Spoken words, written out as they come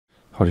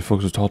Howdy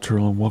folks, it's Tall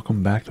Turtle and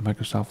welcome back to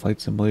Microsoft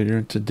Flight Simulator,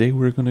 and today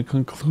we're going to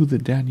conclude the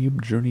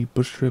Danube journey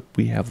bush trip.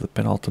 We have the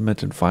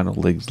penultimate and final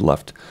legs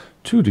left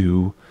to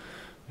do,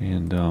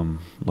 and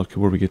look at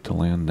where we get to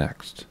land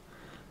next.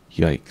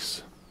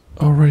 Yikes.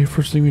 Alright,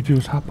 first thing we do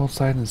is hop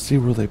outside and see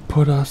where they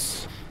put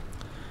us.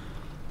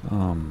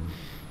 Are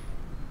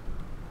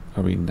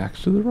we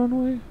next to the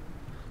runway?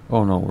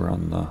 Oh no, we're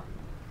on the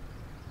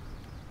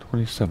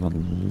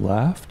 27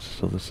 left,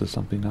 so this is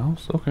something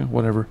else. Okay,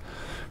 whatever.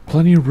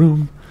 Plenty of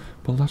room.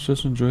 But let's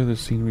just enjoy the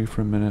scenery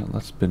for a minute.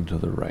 Let's spin to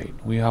the right.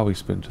 We always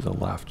spin to the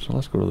left, so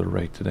let's go to the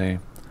right today.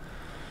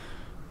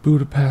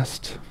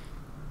 Budapest,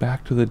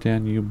 back to the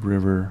Danube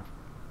River.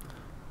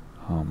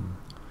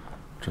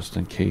 Just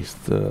in case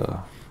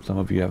some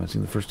of you haven't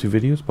seen the first two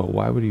videos, but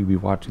why would you be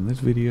watching this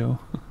video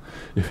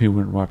if you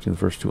weren't watching the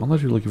first two,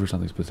 unless you're looking for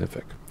something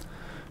specific.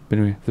 But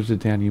anyway, there's a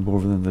Danube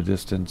over in the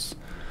distance.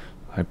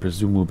 I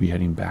presume we'll be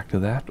heading back to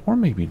that, or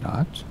maybe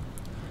not.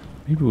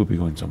 Maybe we'll be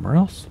going somewhere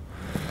else.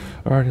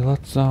 Alrighty,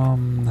 let's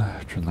turn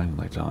landing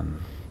lights on.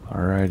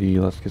 Alrighty,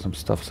 let's get some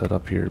stuff set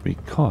up here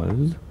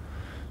because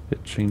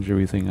it changed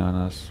everything on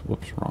us.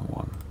 Whoops, wrong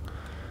one.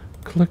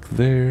 Click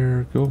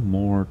there, go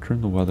more,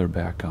 turn the weather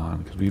back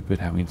on because we've been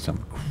having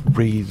some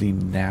crazy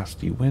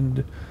nasty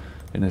wind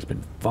and it's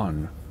been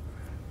fun.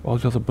 All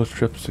the other bush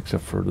trips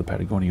except for the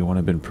Patagonia one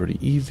have been pretty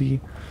easy.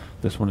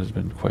 This one has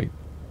been quite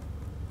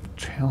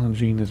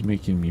challenging. It's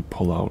making me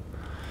pull out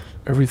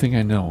everything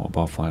I know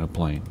about flying a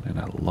plane, and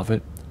I love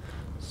it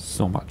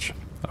so much.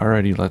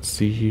 Alrighty, let's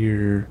see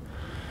here.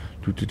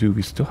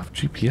 We still have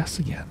GPS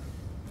again.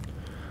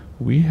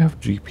 We have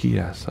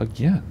GPS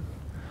again.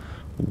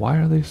 Why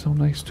are they so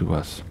nice to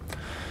us?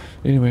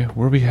 Anyway,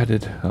 where are we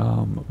headed?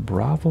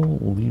 Bravo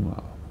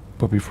Lima.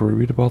 But before we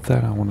read about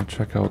that, I want to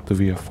check out the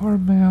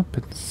VFR map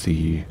and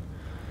see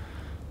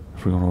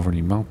if we're going over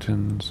any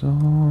mountains.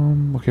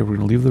 Okay, we're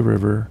going to leave the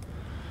river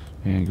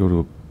and go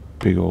to a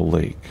big old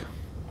lake.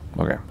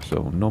 Okay,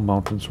 so no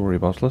mountains to worry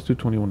about. So let's do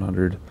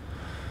 2100.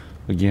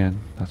 Again,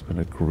 that's been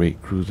a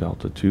great cruise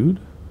altitude.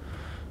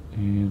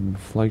 And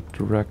flight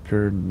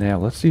director,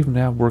 nav. Let's see if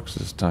nav works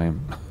this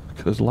time.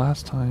 Because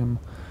last time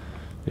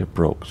it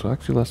broke. So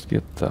actually let's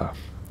get the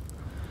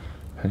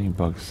heading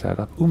bug set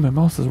up. Ooh, my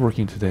mouse is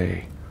working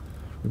today.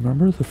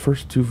 Remember the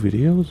first two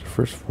videos, the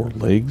first 4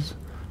 legs?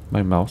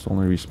 My mouse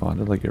only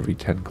responded like every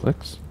 10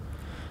 clicks.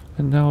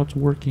 And now it's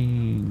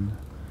working.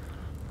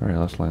 Alright,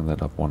 let's land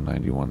that up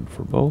 191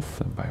 for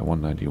both. And by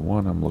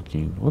 191 I'm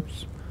looking,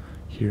 whoops,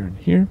 here and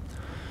here.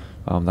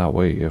 That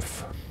way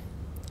if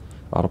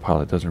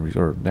autopilot doesn't,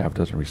 or nav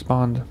doesn't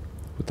respond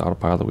with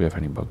autopilot, we have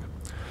heading bug.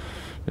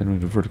 Then we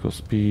do vertical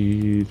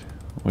speed.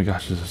 Oh my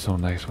gosh, this is so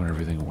nice when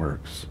everything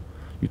works.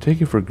 You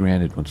take it for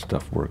granted when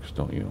stuff works,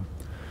 don't you?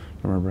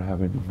 I remember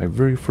having my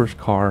very first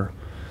car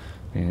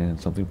and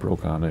something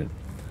broke on it.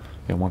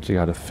 And once I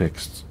got it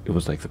fixed, it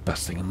was like the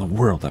best thing in the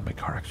world that my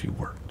car actually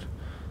worked.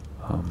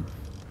 I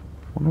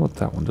wonder what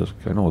that one does.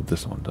 I know what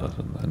this one does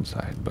on the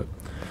inside, but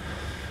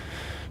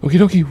okie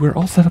dokie, we're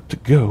all set up to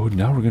go.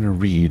 Now we're going to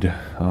read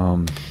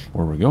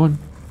where we're going.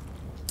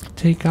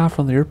 Take off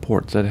from the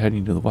airport instead of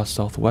heading to the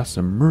west-southwest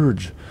and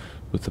merge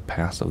with the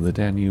pass of the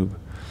Danube.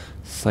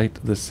 Sight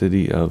the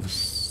city of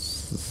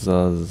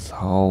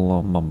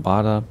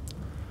Zahalambada,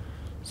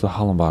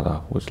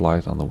 which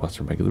lies on the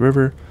western bank of the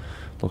river.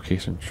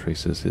 Location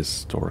traces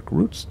historic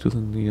roots to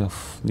the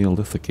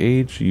Neolithic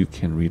age. You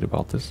can read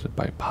about this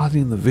by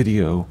pausing the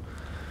video.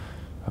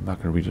 I'm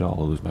not going to read it all,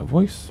 I'll lose my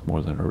voice more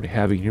than I already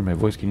have. You can hear my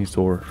voice getting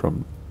sore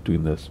from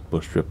doing this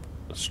bush trip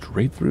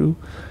straight through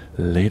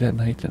late at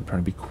night. I'm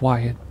trying to be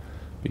quiet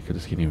because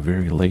it's getting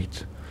very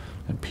late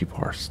and people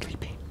are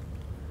sleeping.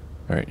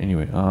 Alright,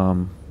 anyway,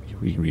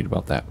 we can read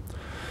about that.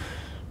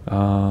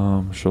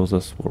 Shows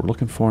us what we're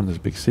looking for in this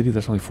big city.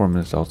 That's only 4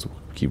 minutes out, so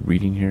we'll keep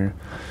reading here.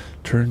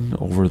 Turn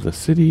over the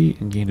city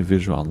and gain a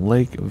visual on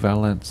Lake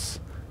Valence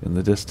in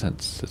the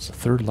distance. It's the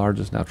 3rd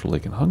largest natural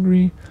lake in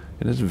Hungary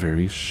and is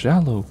very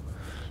shallow.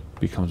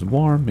 Becomes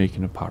warm,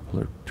 making a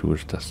popular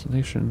tourist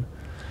destination.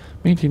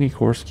 Maintain a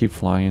course, keep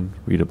flying.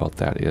 Read about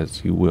that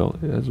as you will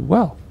as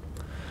well.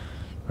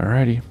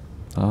 Alrighty.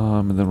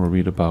 And then we'll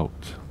read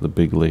about the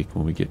big lake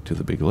when we get to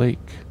the big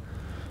lake.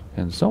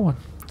 And so on.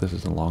 This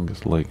is the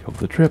longest lake of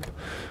the trip.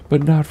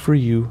 But not for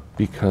you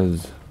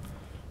because,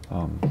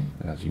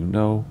 as you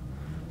know,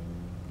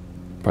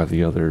 by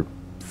the other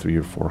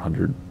 300 or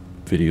 400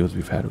 videos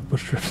we've had of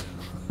bush trips,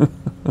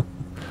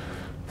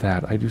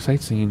 that I do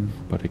sightseeing,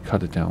 but I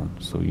cut it down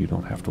so you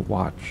don't have to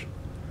watch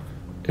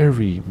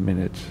every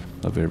minute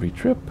of every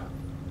trip,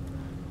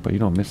 but you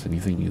don't miss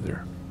anything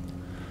either.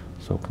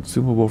 So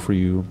consumable for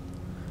you,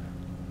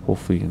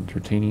 hopefully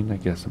entertaining. I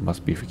guess it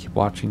must be if you keep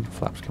watching.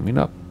 Flaps coming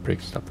up,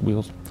 brakes, stop the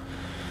wheels,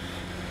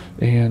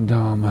 and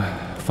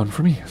fun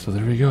for me. So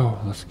there we go.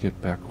 Let's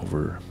get back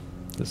over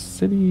the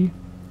city.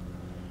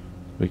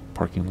 Big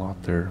parking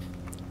lot there,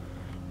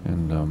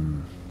 and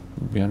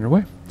we'll be on your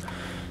way.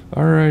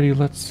 Alrighty,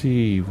 let's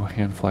see. We'll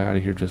hand fly out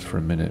of here just for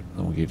a minute,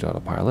 then we'll gauge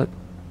autopilot.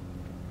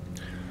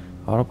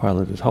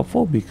 Autopilot is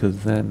helpful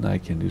because then I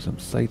can do some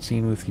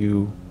sightseeing with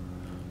you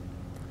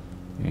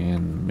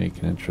and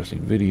make an interesting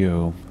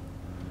video.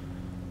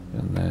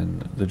 And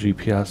then the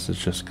GPS is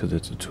just because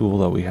it's a tool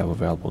that we have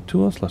available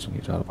to us. Let's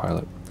engage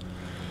autopilot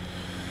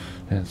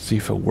and see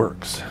if it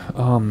works.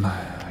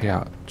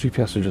 Yeah,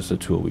 GPS is just a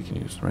tool we can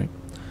use, right?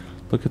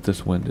 Look at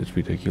this wind, it's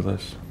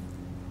ridiculous.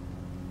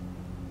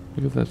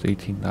 Look at this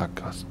 18 knot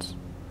gusts.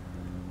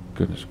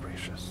 Goodness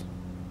gracious.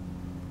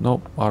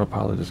 Nope,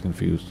 autopilot is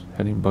confused.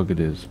 Heading bug it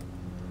is.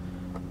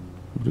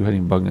 We'll do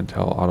heading bug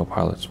until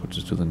autopilot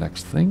switches to the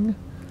next thing.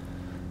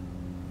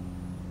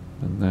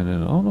 And then,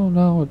 oh no,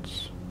 now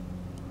it's...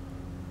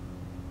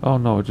 Oh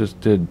no, it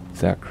just did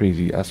that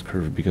crazy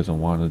S-curve because I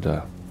wanted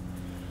to...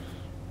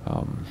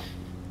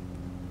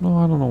 No,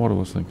 I don't know what I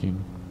was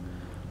thinking.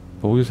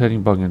 But we'll use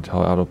heading bug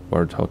until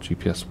until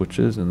GPS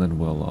switches, and then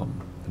we'll,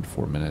 in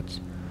 4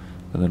 minutes.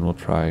 And then we'll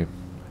try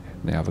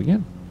nav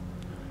again.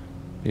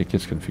 It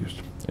gets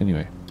confused.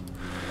 Anyway.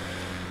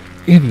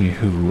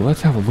 Anywho,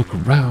 let's have a look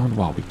around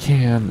while we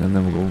can, and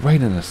then we'll go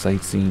right into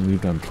sightseeing.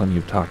 We've done plenty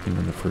of talking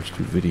in the first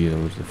 2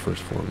 videos, the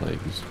first 4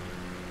 legs.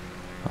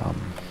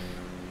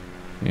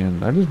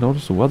 And I just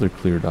noticed the weather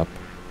cleared up.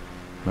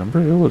 Remember,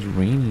 it was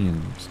rainy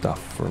and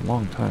stuff for a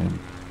long time.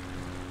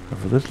 But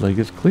for this leg,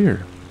 it's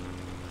clear.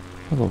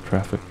 Hello,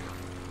 traffic.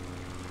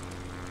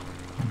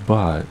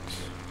 But,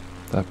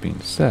 that being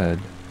said,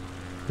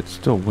 it's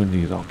still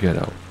windy as all get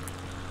out.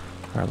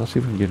 Alright, let's see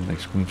if we can get a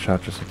nice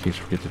screenshot just in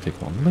case we get to take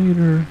one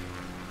later.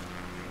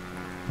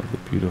 Of the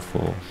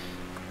beautiful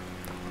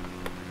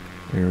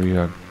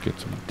area. Get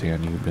some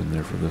Danube in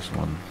there for this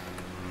one.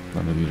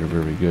 None of these are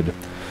very good.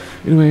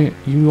 Anyway,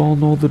 you all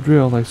know the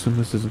drill. I assume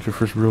this isn't your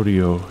first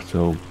rodeo.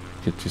 So,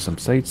 get you some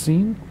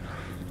sightseeing.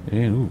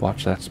 And ooh,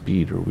 watch that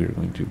speed or we are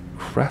going to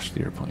crash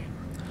the airplane.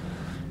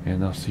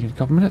 And I'll see you in a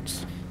couple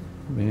minutes.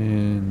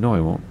 And no, I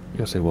won't.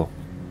 Yes, I will.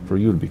 For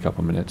you, it'll be a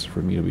couple minutes.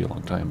 For me, it'll be a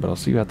long time. But I'll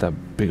see you at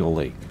that big old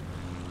lake.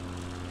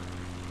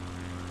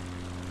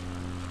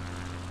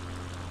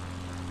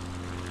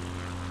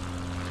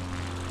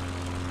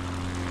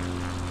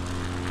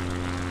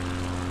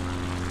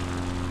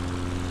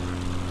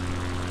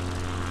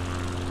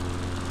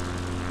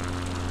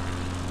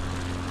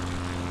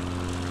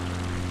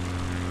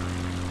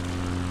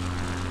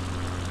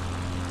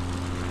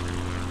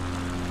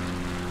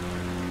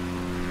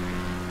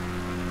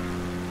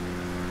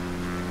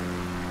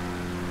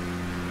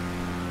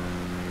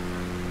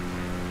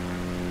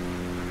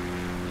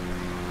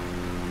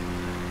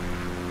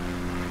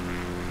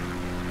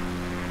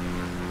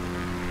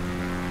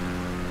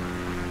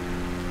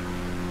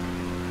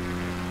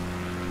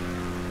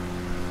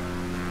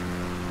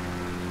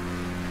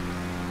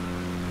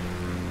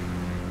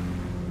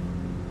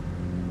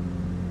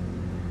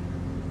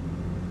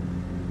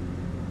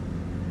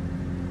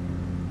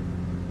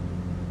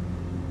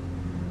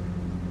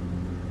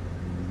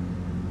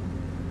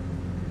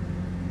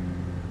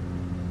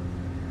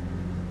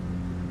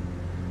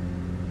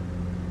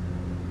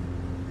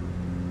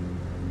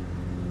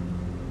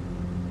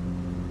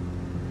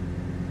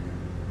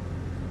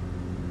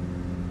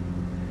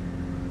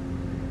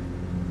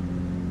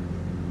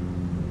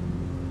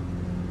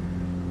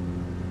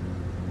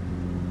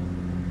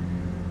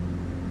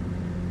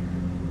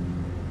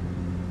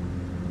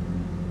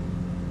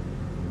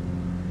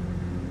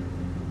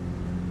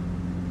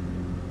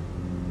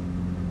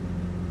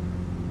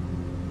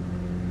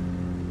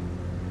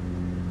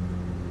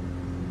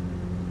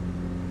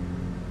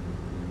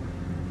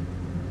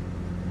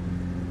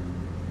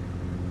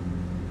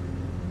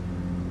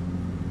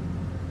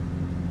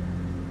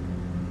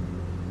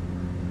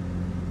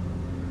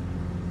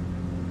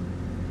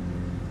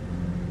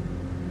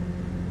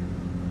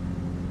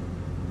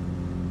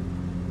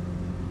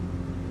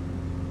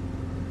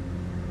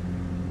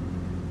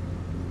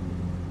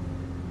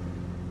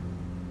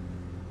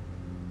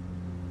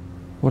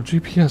 Well,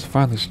 GPS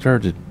finally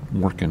started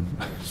working,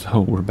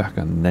 so we're back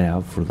on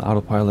nav for the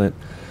autopilot.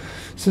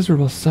 It says we're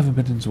about 7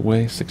 minutes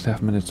away,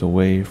 6.5 minutes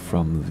away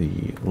from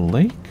the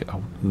lake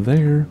out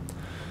there.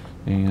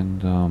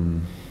 And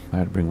I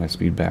had to bring my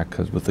speed back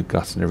because with the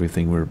gusts and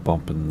everything, we were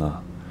bumping the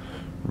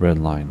red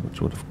line, which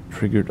would have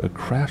triggered a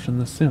crash in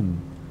the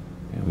sim.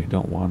 And we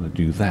don't want to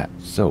do that.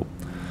 So,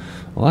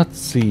 let's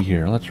see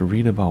here. Let's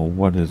read about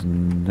what is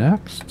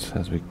next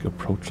as we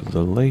approach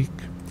the lake.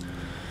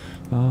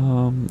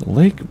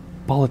 Lake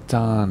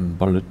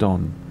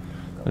Balaton,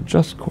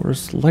 adjust course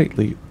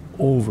slightly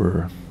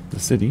over the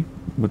city,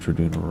 which we're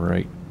doing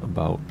right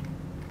about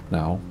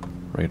now,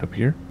 right up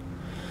here.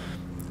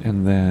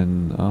 And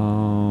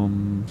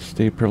then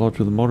stay parallel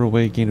to the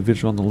motorway, gain a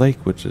visual on the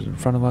lake, which is in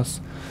front of us.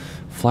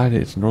 Fly to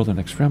its northern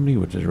extremity,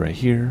 which is right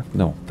here.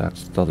 No,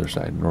 that's the other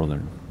side,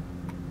 northern.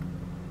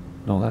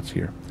 No, that's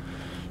here.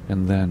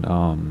 And then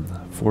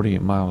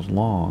 48 miles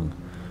long,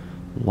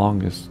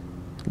 largest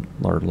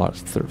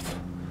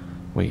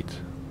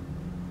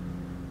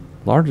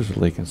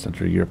lake in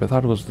Central Europe. I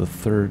thought it was the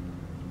third.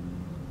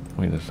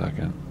 Wait a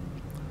second.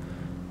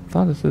 I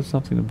thought it said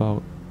something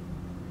about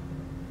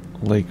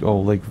Lake. Oh,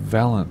 Lake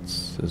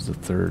Valence is the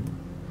third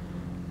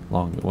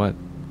long. What?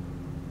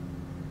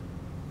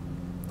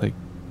 Lake.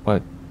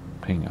 What?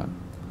 Hang on.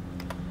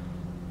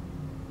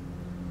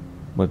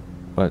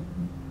 What?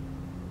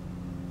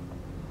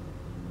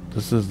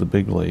 This is the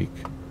big lake.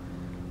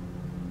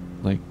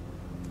 Like,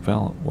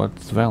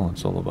 what's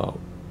Valence all about?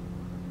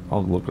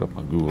 I'll look it up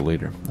on Google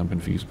later. I'm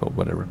confused, but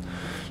whatever.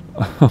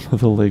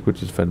 The lake,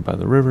 which is fed by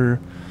the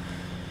river.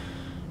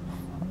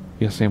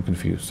 Yes, I'm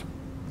confused.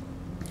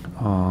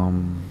 I'll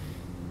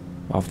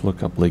have to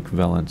look up Lake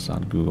Valence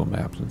on Google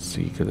Maps and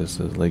see, because it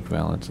says Lake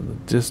Valence in the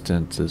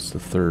distance is the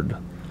third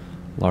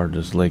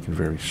largest lake and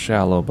very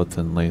shallow, but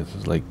then this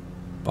is Lake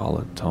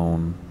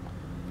Ballószög,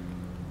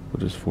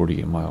 which is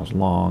 48 miles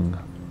long.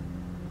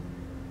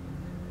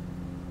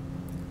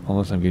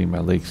 Unless I'm getting my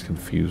lakes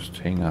confused.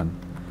 Hang on.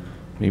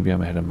 Maybe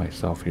I'm ahead of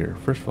myself here.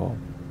 First of all,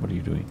 what are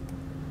you doing?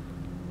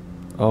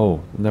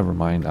 Oh, never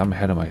mind. I'm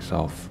ahead of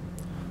myself.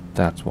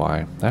 That's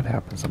why. That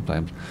happens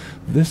sometimes.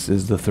 This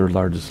is the third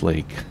largest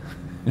lake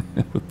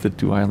with the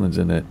 2 islands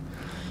in it.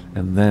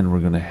 And then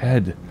we're going to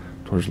head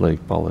towards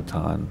Lake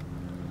Ballószög,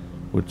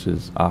 which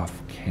is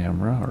off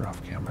camera. Or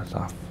off camera. It's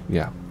off.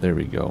 Yeah, there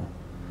we go.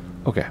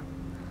 Okay.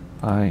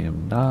 I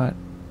am not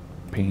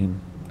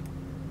paying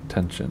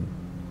attention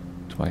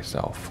to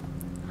myself.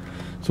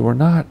 So we're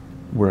not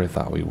where I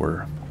thought we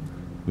were.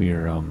 We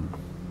are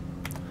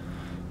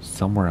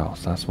somewhere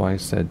else. That's why I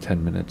said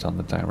 10 minutes on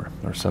the timer,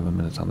 or 7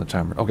 minutes on the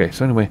timer. Okay,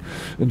 so anyway,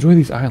 enjoy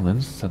these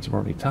islands since I'm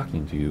already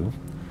talking to you.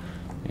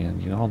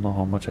 And you all know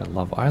how much I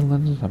love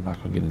islands. I'm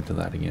not going to get into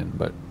that again,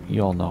 but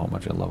you all know how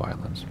much I love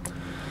islands.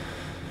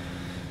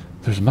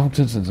 There's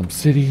mountains and some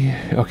city.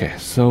 Okay,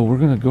 so we're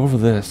going to go over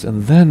this,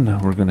 and then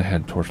we're going to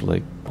head towards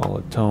Lake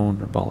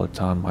Ballószög, or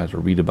Ballószög. Might as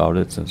well read about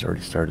it since I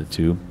already started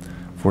to.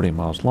 48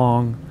 miles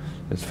long.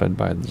 It's fed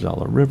by the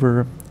Zala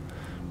River.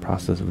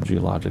 Process of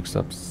geologic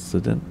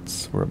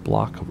subsidence, where a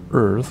block of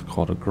earth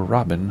called a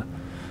graben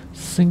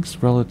sinks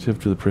relative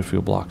to the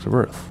peripheral blocks of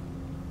earth.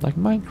 Like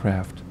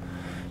Minecraft.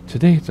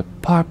 Today it's a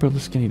popular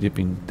skinny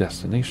dipping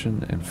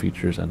destination and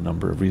features a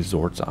number of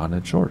resorts on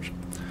its shores.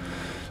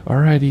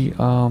 Alrighty,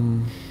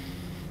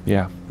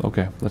 yeah,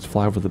 okay, let's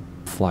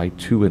fly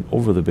to and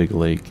over the big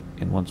lake,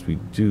 and once we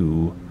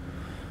do,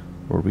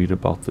 we'll read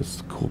about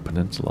this cool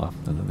peninsula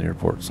and then the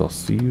airport. So I'll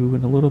see you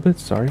in a little bit.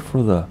 Sorry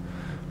for the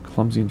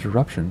clumsy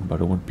interruption, but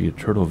it wouldn't be a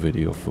turtle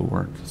video if it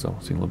weren't. So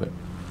see you in a little bit.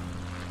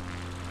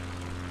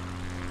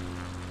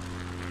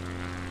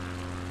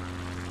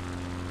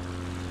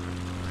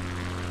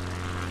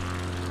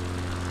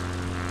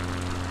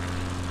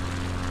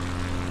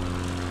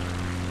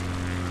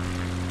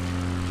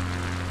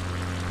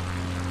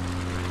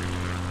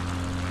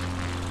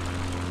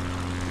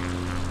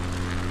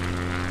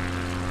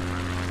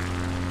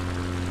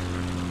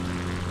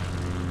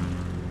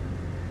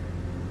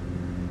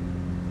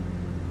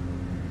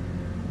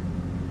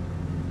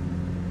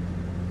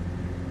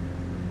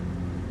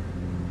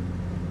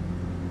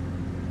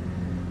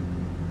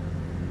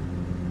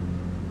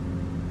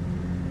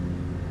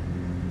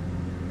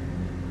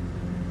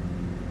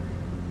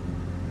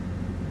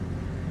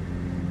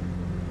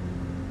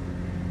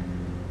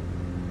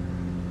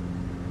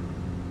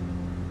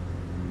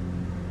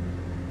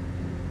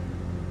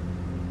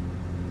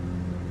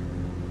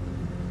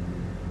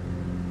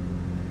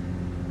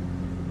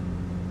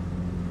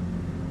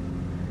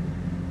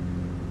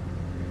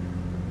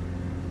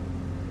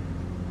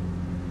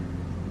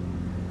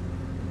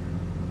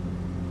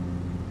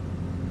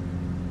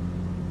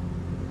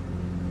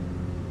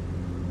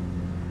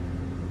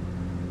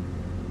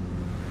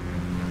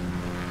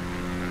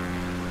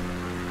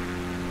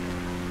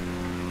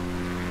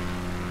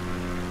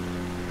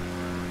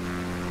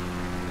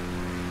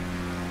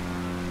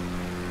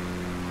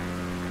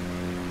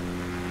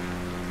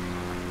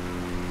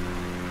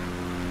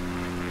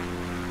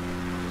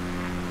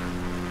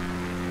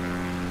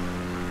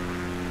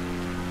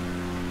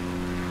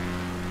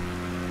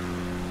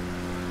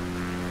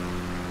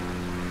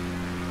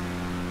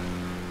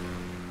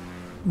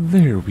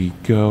 There we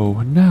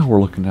go. Now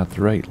we're looking at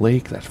the right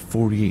lake. That's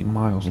 48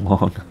 miles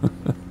long.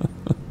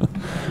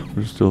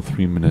 We're still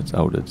 3 minutes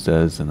out, it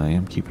says, and I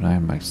am keeping an eye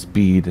on my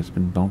speed. It's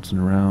been bouncing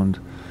around,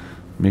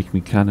 making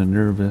me kind of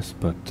nervous,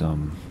 but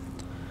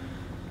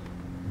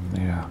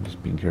yeah, I'm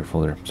just being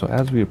careful there. So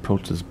as we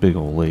approach this big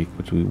old lake,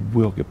 which we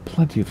will get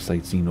plenty of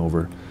sightseeing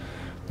over,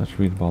 let's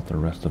read about the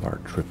rest of our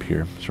trip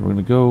here. So we're going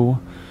to go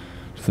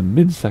to the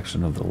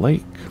midsection of the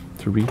lake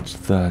to reach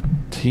the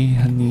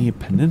Tihany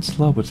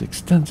Peninsula, which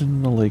extends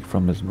into the lake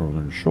from its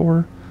northern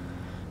shore.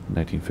 In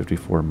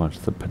 1954, much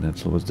of the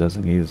peninsula was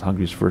designated as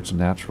Hungary's first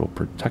natural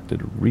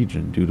protected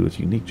region due to its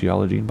unique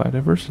geology and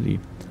biodiversity.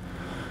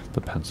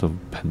 The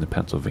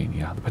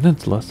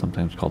peninsula,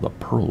 sometimes called the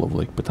Pearl of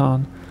Lake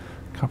Baton,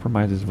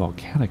 comprises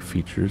volcanic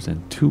features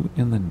and 2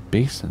 inland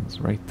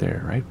basins right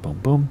there, right? Boom,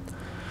 boom.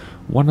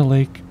 One a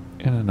lake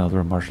and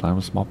another a marshland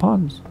with small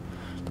ponds.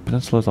 The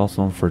peninsula is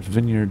also known for its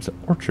vineyards,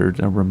 orchards,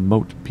 and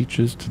remote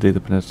beaches. Today, the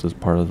peninsula is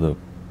part of the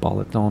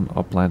Ballószög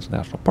Uplands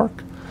National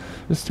Park,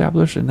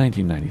 established in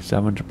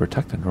 1997 to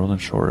protect the northern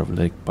shore of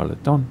Lake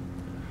Ballószög.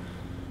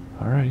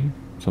 Alright,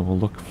 so we'll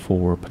look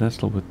for a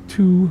peninsula with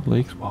 2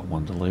 lakes. Well,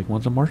 one's a lake,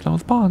 one's a marshland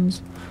with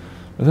ponds.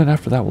 And then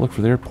after that, we'll look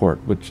for the airport,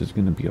 which is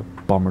going to be a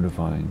bummer to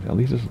find. At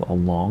least it's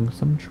along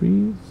some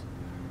trees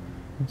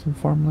and some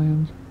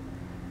farmland,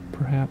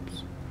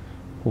 perhaps.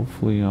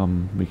 Hopefully,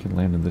 we can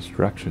land in this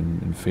direction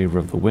in favor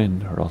of the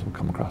wind, or else we'll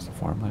come across the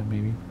farmland,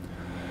 maybe.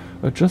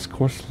 Adjust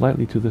course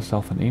slightly to the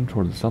south and aim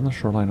toward the southern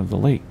shoreline of the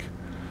lake.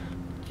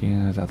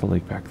 Yeah, is that the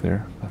lake back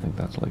there? I think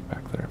that's the lake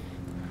back there.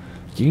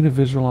 Gain a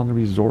visual on the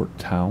resort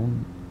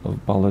town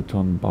of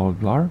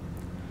Balaton-Balaglar.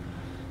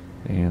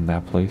 And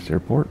that place,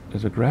 airport,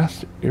 is a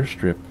grass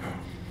airstrip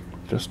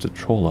just to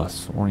troll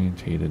us,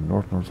 orientated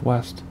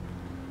north-northwest,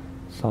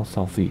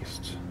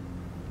 south-southeast.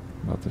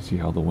 About to see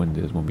how the wind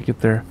is when we get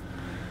there.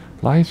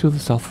 Lies to the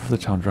south of the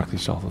town, directly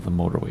south of the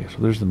motorway. So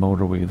there's the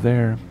motorway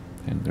there,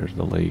 and there's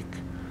the lake.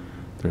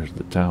 There's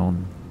the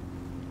town.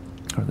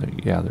 Or there,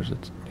 yeah,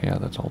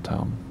 that's all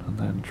town. And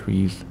then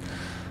trees.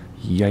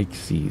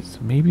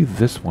 Yikesies. Maybe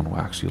this one will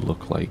actually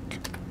look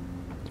like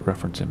the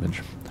reference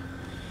image.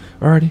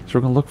 Alrighty, so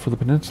we're going to look for the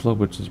peninsula,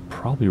 which is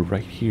probably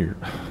right here.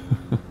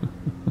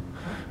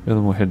 And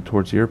then we'll head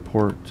towards the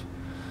airport,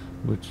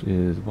 which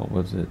is, what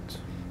was it?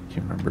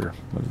 Can't remember.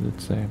 What did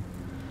it say?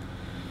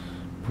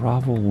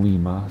 Bravo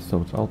Lima,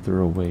 so it's out there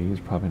a ways.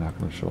 Probably not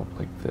going to show up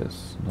like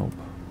this. Nope.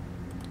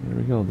 There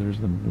we go. There's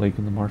the lake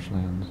in the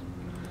marshlands.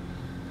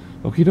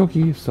 Okie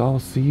dokie, so I'll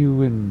see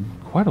you in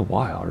quite a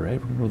while, right?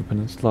 We're going to go to the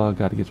peninsula.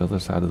 Got to get to the other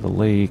side of the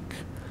lake.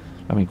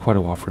 I mean, quite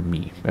a while for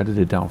me.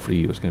 Edited down for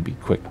you. It's going to be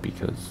quick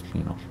because,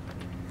 you know,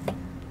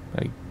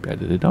 I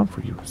edited it down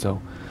for you.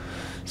 So,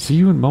 see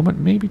you in a moment.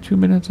 Maybe 2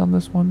 minutes on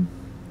this one.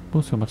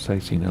 We'll see how much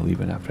sightseeing I leave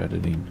in after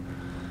editing.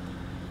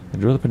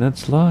 Enjoy the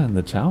peninsula and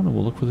the town, and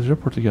we'll look for this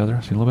airport together.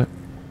 See you in a little bit.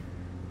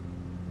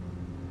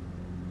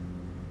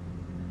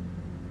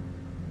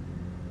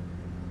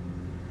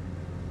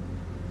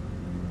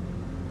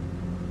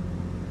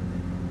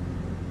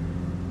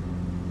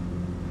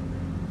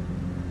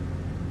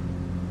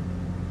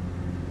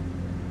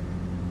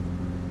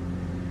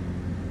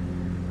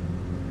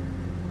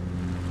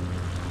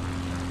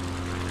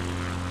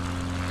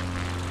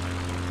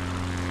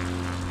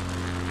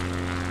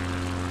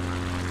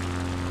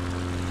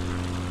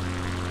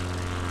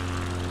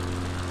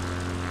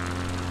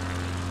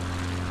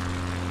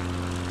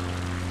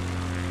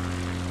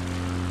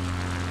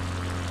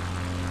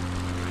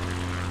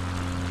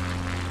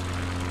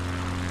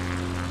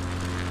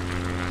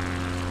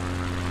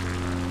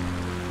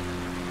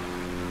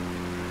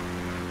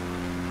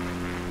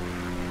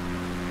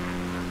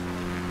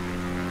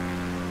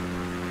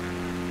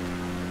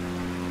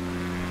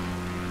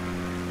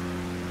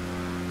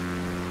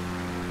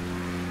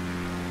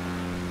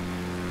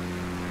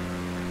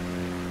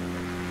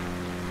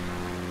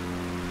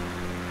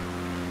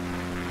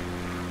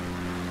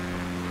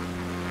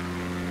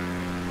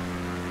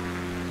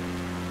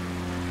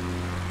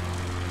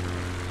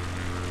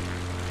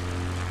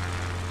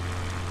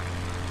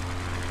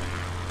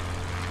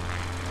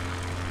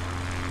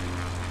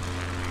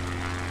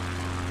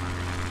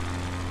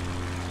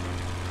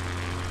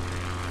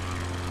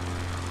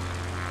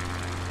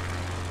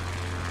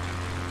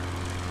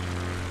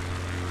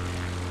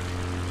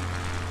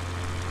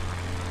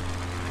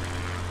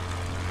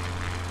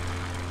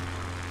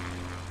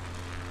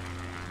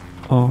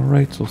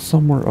 Alright, so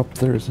somewhere up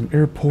there is an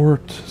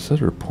airport. It says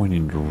we're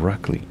pointing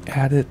directly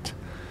at it.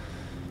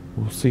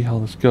 We'll see how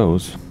this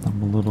goes.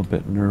 I'm a little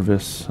bit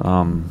nervous.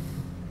 I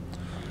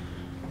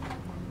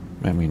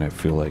mean, I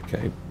feel like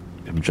I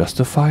am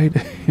justified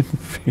in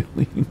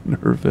feeling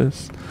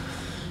nervous.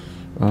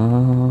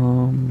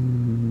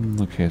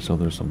 Okay, so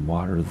there's some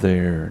water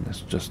there, and it's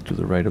just to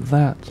the right of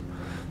that.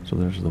 So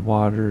there's the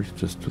water, it's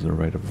just to the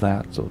right of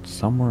that. So it's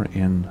somewhere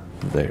in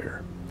there.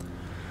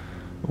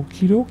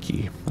 Okie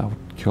dokie. I'll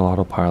kill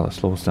autopilot,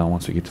 slow us down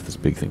once we get to this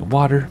big thing of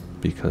water,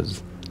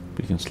 because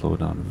we can slow it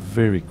down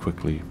very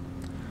quickly.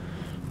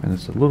 And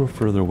it's a little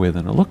further away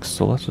than it looks,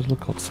 so let's just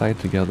look outside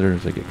together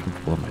as I get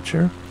comfortable in my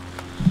chair.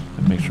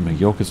 And make sure my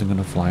yoke isn't going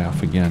to fly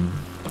off again,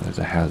 as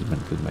it has been,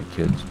 because my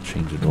kids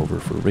change it over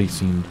for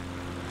racing.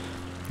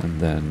 And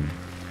then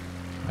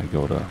I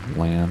go to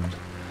land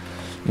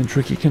in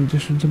tricky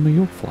conditions and my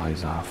yoke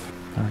flies off.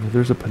 Alright,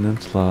 there's a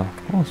peninsula.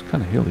 Oh, it's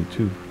kind of hilly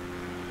too.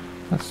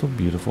 That's so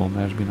beautiful.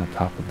 Imagine being on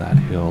top of that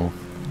hill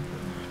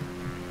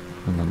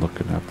and then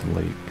looking at the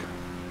lake.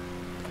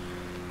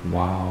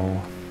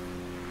 Wow.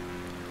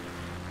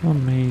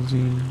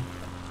 Amazing.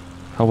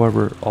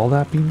 However, all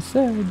that being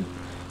said,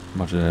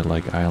 much as I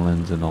like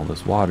islands and all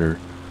this water,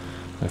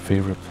 my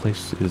favorite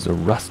place is a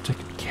rustic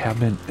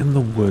cabin in the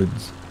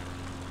woods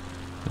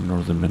in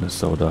northern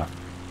Minnesota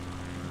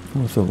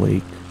with a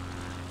lake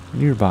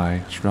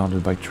nearby,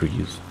 surrounded by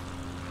trees.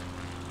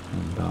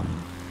 And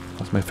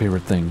that's my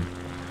favorite thing.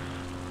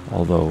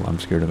 Although I'm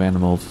scared of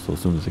animals, so as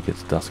soon as it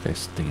gets dusk, I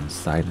stay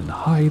inside and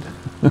hide.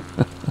 But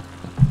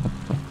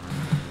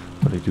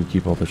I do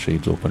keep all the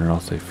shades open, or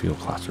else I feel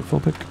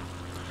claustrophobic.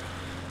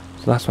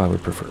 So that's what I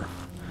would prefer.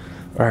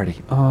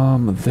 Alrighty,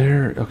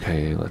 there,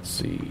 okay, let's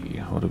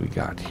see. What do we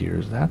got here?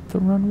 Is that the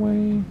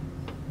runway?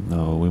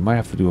 No, we might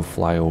have to do a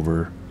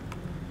flyover.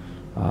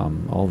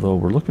 Although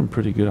we're looking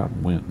pretty good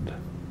on wind.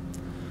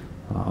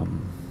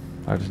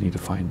 I just need to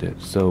find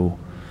it. So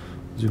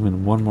zoom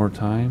in one more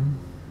time.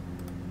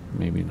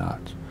 Maybe not.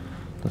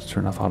 Let's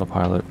turn off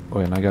autopilot. Oh,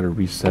 and I got to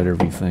reset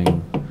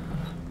everything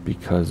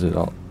because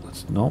it'll.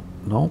 Nope,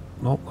 nope,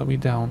 nope. Let me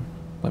down.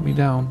 Let me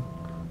down.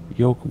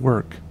 Yoke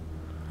work.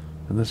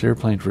 And this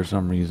airplane, for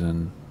some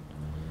reason,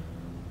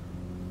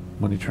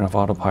 when you turn off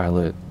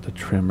autopilot, the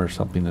trim or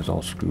something is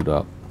all screwed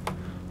up.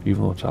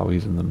 Even though it's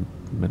always in the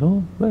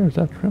middle. There's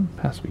that trim.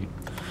 Has to be.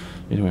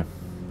 Anyway,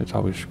 it's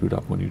always screwed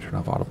up when you turn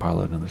off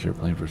autopilot in this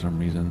airplane for some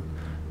reason.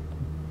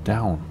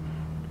 Down.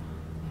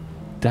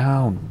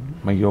 Down.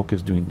 My yoke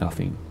is doing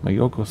nothing. My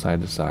yoke goes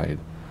side to side.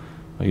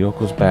 My yoke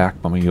goes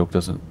back, but my yoke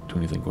doesn't do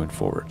anything going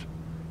forward.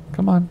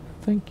 Come on.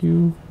 Thank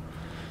you.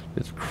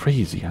 It's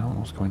crazy. I don't know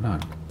what's going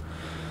on.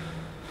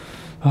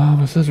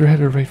 It says we're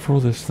headed right for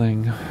this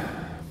thing.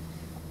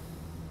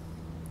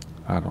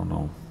 I don't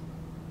know.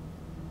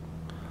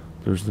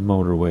 There's the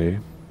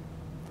motorway.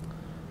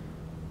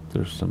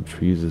 There's some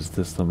trees. Is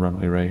this the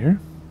runway right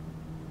here?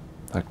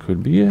 That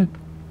could be it.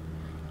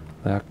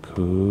 That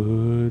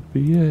could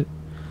be it.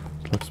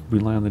 So let's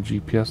rely on the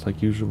GPS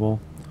like usual.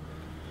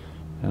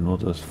 And we'll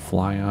just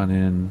fly on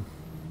in.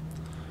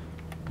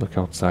 Look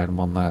outside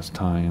one last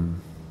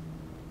time.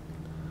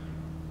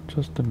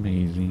 Just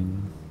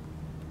amazing.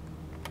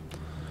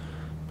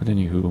 But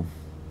anywho,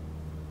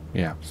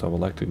 yeah, so I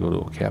would like to go to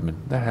a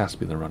cabin. That has to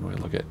be the runway,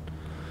 look at.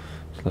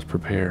 So let's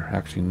prepare.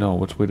 Actually, no,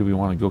 which way do we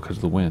want to go because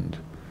of the wind?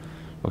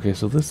 Okay,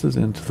 so this is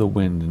into the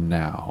wind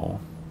now.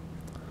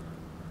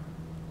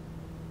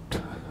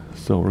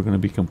 So we're going to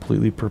be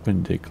completely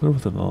perpendicular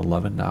with an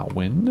 11 knot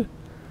wind?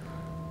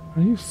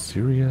 Are you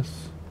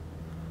serious?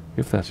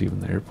 If that's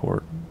even the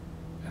airport.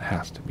 It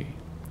has to be.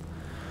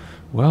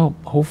 Well,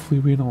 hopefully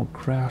we don't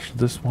crash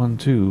this one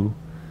too.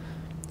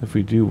 If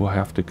we do, we'll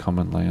have to come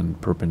and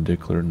land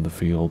perpendicular in the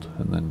field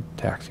and then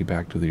taxi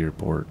back to the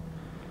airport.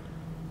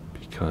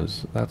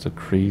 Because that's a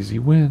crazy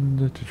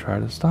wind to try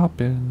to stop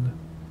in.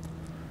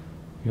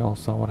 You all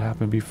saw what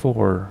happened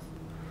before.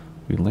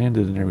 We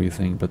landed and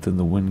everything, but then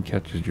the wind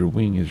catches your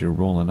wing as you're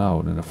rolling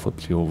out and it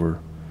flips you over.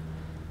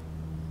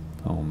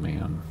 Oh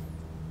man.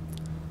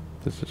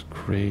 This is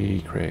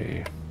cray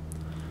cray.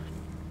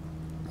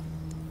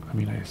 I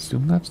mean, I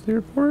assume that's the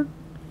airport?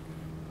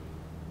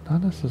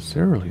 Not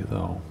necessarily,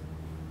 though.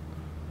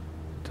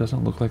 It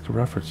doesn't look like the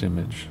reference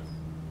image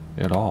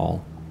at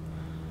all.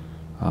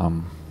 I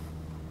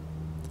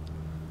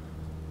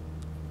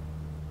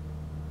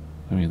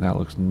mean, that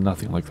looks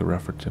nothing like the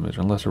reference image,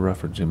 unless the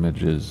reference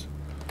image is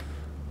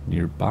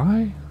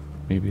nearby.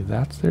 Maybe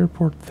that's the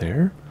airport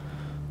there.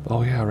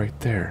 Oh, yeah, right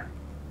there.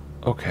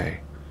 Okay,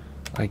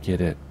 I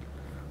get it.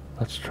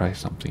 Let's try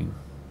something.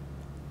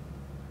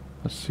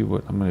 Let's see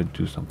what, I'm going to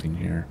do something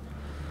here.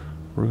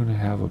 We're going to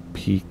have a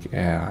peek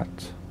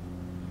at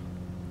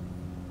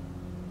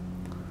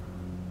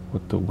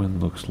what the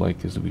wind looks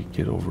like as we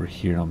get over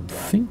here. I'm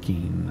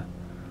thinking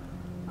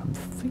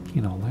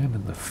I'll land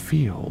in the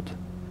field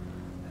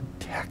and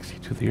taxi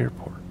to the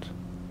airport.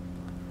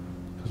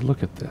 Because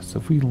look at this.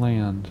 If we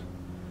land,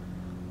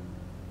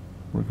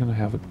 we're going to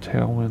have a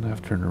tailwind. I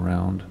have to turn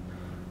around.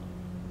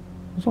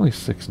 It's only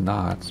 6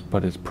 knots,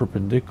 but it's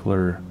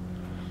perpendicular.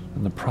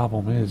 And the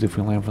problem is, if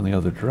we land from the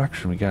other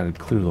direction, we got to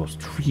clear those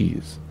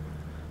trees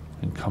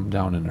and come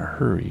down in a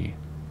hurry.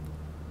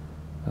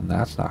 And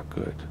that's not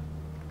good.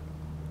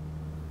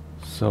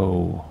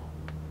 So,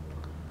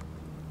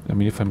 I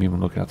mean, if I'm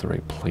even looking at the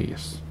right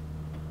place.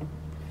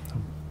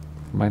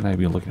 I might not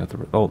be looking at the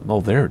right... Oh,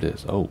 no, there it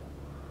is. Oh.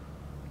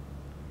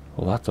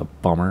 Well, that's a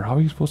bummer. How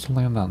are you supposed to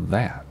land on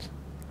that?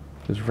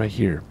 It's right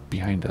here,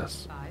 behind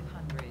us.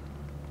 500.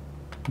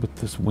 With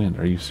this wind.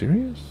 Are you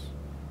serious?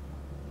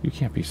 You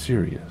can't be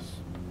serious.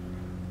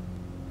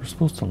 We're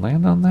supposed to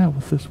land on that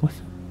with this wind?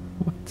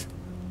 What?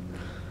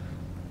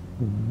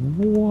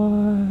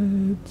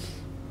 What?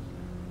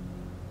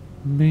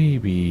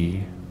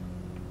 Maybe.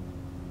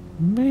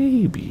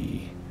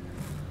 Maybe.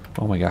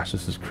 Oh my gosh,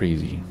 this is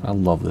crazy. I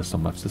love this so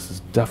much. This is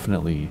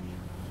definitely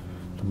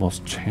the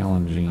most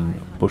challenging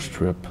bush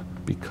trip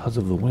because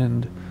of the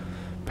wind.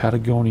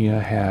 Patagonia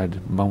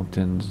had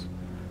mountains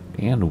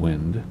and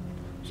wind.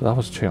 So that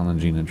was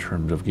challenging in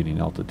terms of getting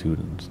altitude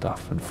and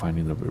stuff and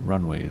finding the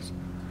runways.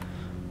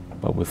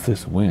 But with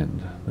this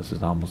wind, this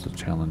is almost as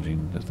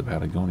challenging as the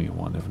Patagonia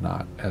one, if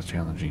not as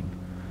challenging.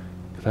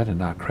 Because I did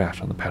not crash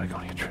on the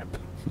Patagonia trip.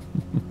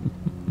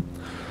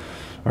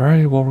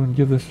 Alright, well, we're going to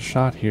give this a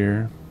shot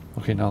here.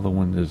 Okay, now the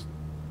wind is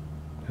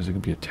it going to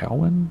be a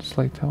tailwind?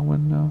 Slight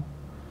tailwind now?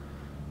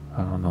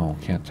 I don't know,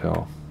 can't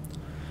tell.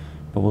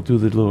 But we'll do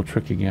the little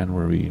trick again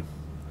where we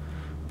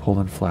pull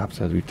in flaps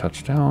as we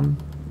touch down.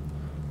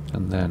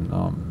 And then,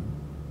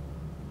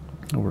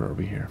 where are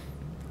we here?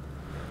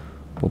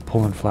 We'll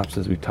pull in flaps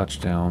as we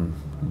touch down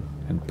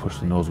and push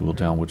the nose wheel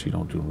down, which you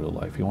don't do in real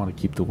life. You want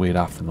to keep the weight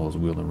off the nose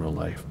wheel in real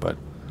life, but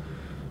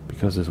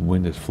because this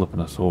wind is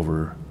flipping us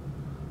over,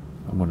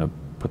 I'm going to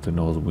put the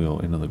nose wheel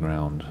into the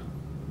ground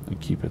and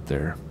keep it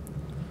there.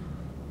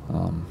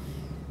 So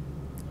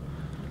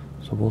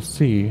we'll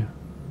see.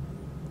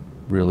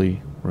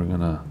 Really, we're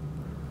going to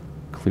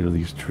clear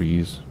these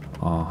trees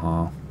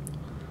Uh-huh.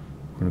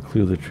 We're going to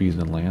clear the trees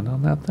and land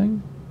on that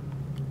thing?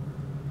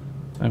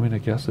 I mean, I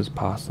guess it's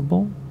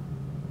possible.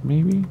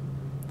 Maybe?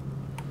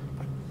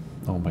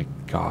 Oh my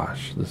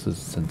gosh, this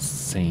is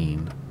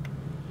insane.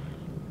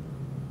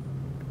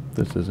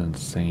 This is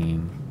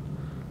insane.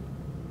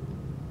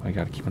 I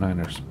gotta keep an eye on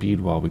our speed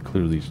while we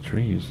clear these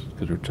trees,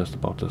 because we're just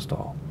about to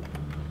stall.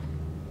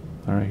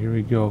 Alright, here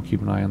we go.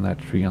 Keep an eye on that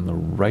tree on the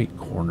right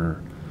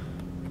corner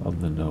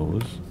of the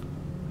nose.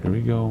 Here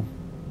we go.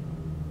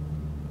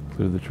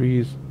 Clear the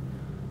trees.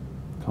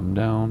 Come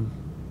down.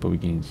 But we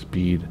gain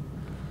speed.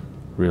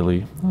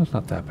 Really? Well, it's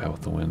not that bad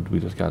with the wind. We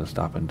just gotta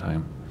stop in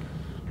time.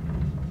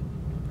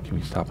 Can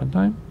we stop in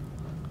time?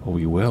 Oh,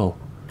 we will.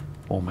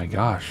 Oh my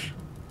gosh.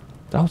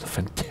 That was a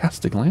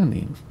fantastic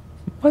landing.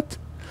 What?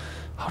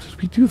 How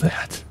did we do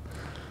that?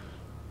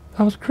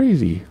 That was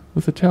crazy.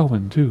 With the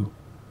tailwind, too.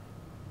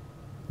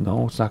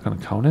 No, it's not going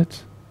to count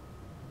it.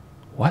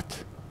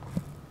 What?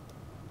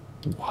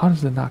 How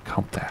does it not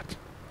count that?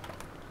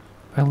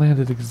 I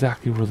landed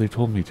exactly where they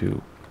told me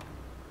to.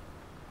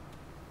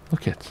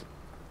 Look at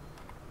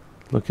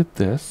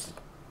this,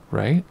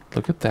 right?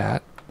 Look at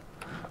that.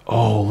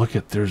 Oh, look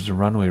at, there's the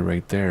runway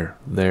right there.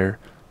 There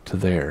to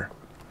there.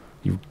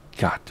 You've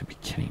got to be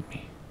kidding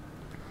me.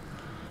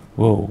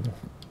 Whoa.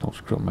 Don't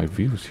screw up my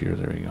views here.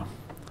 There you go.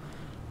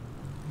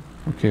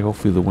 Okay,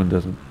 hopefully the wind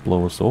doesn't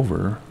blow us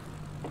over.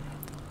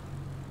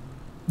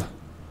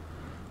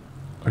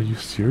 Are you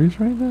serious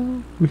right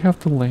now? We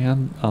have to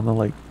land on the,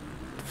 like,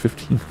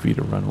 15 feet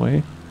of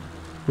runway?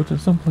 Which in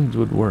some planes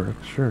would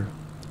work, sure.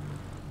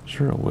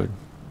 Sure it would.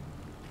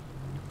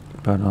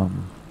 But,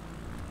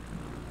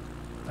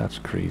 that's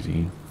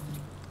crazy.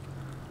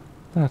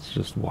 That's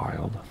just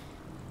wild.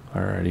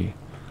 Alrighty.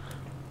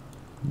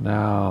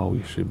 Now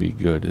we should be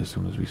good as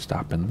soon as we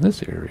stop in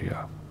this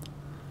area.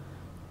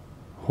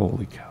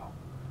 Holy cow.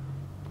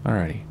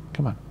 Alrighty,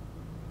 come on.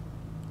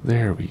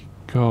 There we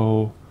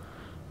go.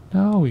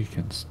 Now we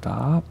can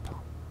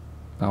stop.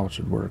 Now it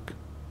should work.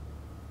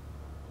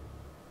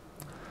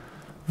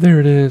 There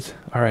it is.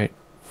 Alright.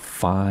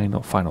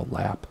 Final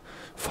lap.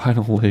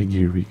 Final leg,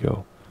 here we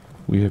go.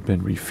 We have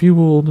been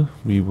refueled.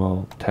 We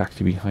will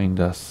taxi behind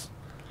us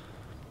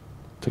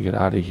to get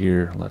out of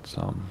here. Let's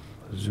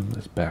zoom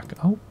this back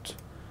out.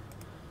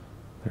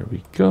 There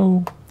we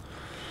go.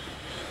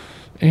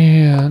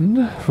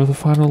 And for the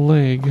final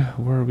leg,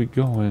 where are we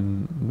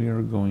going? We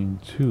are going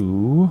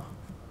to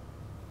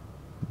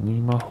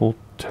Lima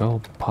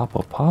Hotel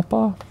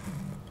Papa.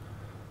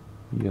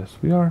 Yes,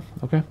 we are.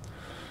 Okay.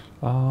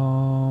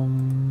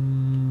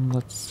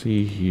 Let's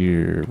see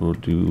here. We'll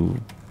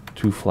do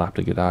 2 flap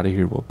to get out of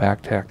here. We'll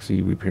back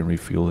taxi. Repair and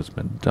refuel has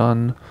been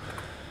done.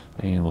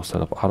 And we'll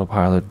set up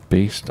autopilot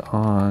based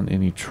on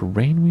any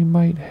terrain we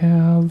might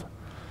have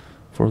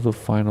for the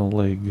final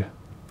leg.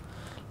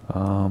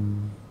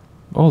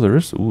 Oh, there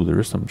is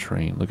some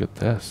terrain. Look at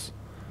this.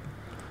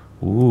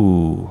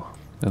 Ooh.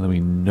 And then we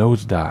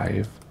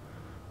nosedive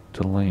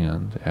to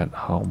land at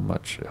how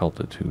much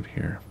altitude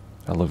here?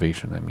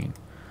 Elevation, I mean.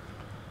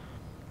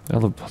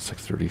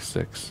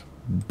 636.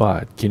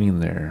 But getting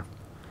there.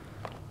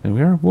 And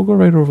we'll go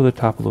right over the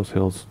top of those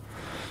hills.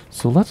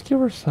 So let's give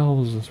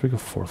ourselves, let's go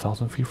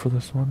 4,000 feet for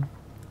this one.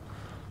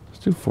 Let's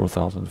do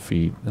 4,000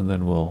 feet, and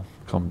then we'll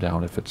come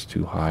down if it's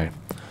too high.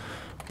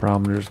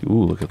 Barometers,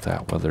 ooh, look at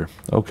that weather.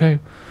 Okay.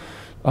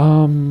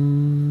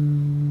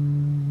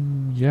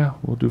 Yeah,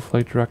 we'll do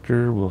flight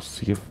director. We'll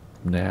see if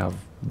nav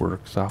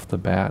works off the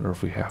bat, or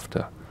if we have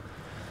to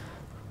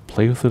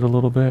play with it a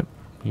little bit.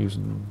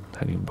 Using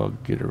heading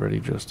bug, get it ready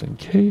just in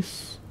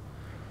case.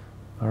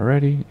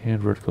 Alrighty, and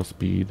vertical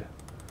speed.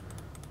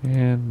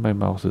 And my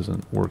mouse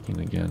isn't working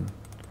again.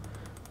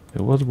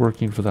 It was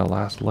working for that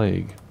last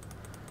leg.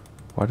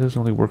 Why does it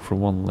only work for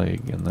one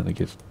leg and then it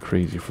gets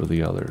crazy for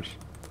the others?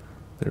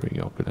 There we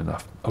go, good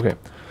enough. Okay,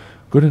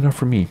 good enough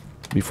for me.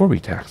 Before we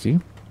taxi,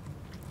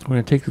 we're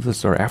going to take to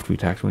this, or after we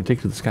taxi, we're going to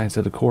take to the sky and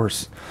set a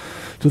course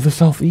to the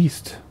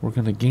southeast. We're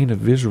going to gain a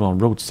visual on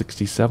Road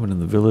 67 in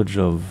the village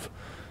of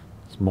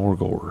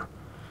Morgor.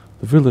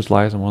 The village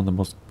lies in one of the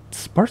most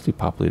sparsely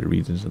populated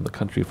regions in the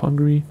country of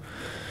Hungary.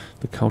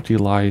 The county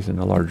lies in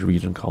a large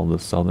region called the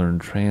Southern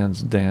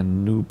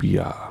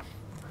Danubia.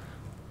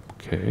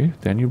 Okay,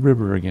 Danube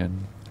River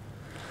again.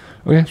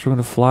 Okay, so we're going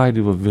to fly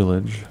to a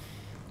village,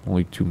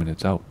 only 2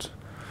 minutes out.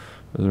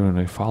 We're going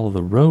to follow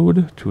the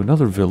road to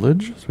another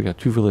village. So we got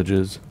 2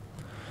 villages.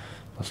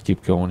 Let's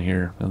keep going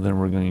here. And then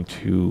we're going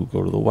to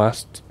go to the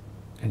west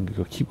and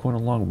keep going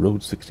along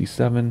Road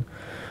 67.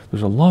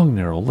 There's a long,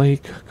 narrow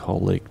lake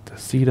called Lake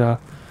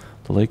Desida.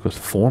 The lake was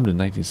formed in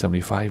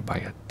 1975 by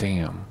a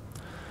dam.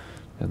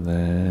 And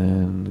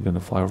then we're going to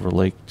fly over the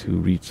lake to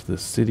reach the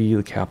city,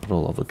 the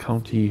capital of the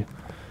county.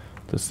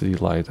 The city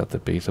lies at the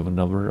base of a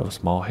number of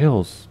small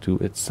hills to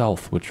its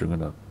south, which we're going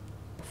to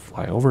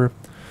fly over.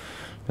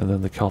 And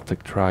then the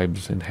Celtic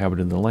tribes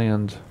inhabited the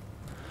land.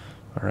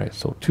 Alright,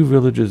 so 2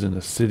 villages in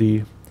the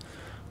city.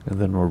 And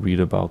then we'll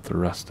read about the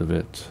rest of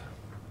it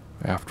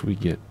after we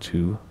get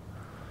to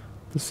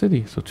the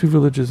city. So 2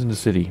 villages in the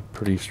city.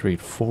 Pretty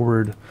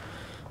straightforward.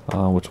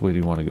 Which way do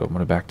you want to go? I'm going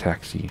to back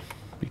taxi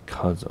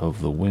because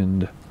of the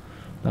wind.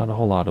 Not a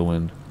whole lot of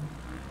wind.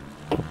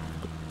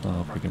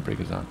 Parking brake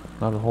is on.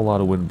 Not a whole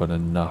lot of wind, but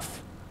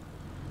enough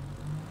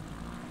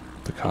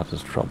to cause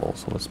us trouble.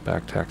 So let's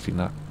back taxi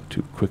not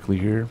too quickly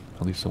here.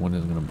 At least the wind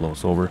isn't going to blow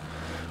us over.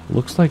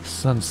 Looks like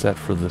sunset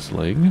for this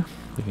leg.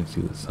 You can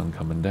see the sun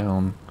coming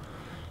down.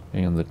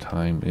 And the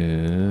time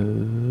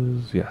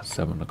is, yeah,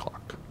 7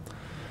 o'clock.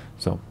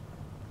 So,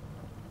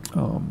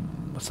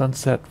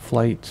 sunset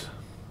flight,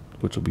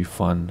 which will be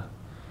fun.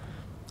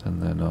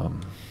 And then,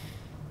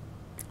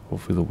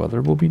 hopefully the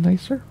weather will be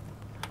nicer.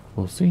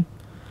 We'll see.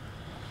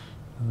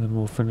 And then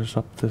we'll finish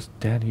up this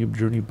Danube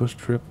journey bus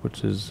trip,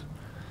 which is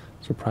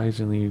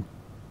surprisingly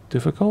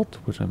difficult,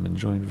 which I'm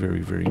enjoying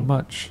very, very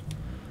much.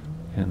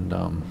 And,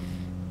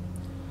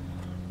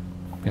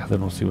 yeah,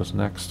 then we'll see what's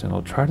next. And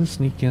I'll try to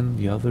sneak in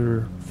the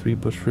other 3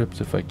 bus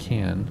trips if I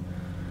can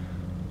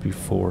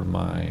before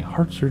my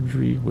heart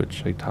surgery,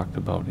 which I talked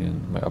about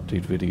in my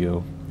update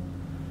video,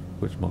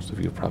 which most of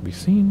you have probably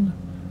seen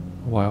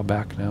a while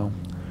back now.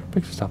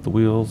 Brakes to stop the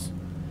wheels,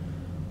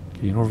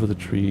 getting over the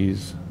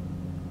trees,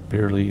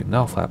 barely,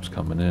 now flaps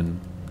coming in,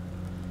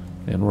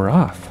 and we're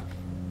off.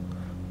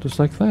 Just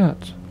like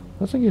that.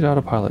 Let's engage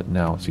autopilot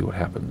now and see what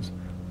happens.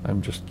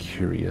 I'm just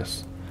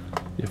curious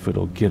if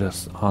it'll get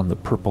us on the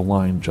purple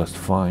line just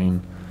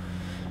fine,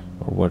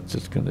 or what's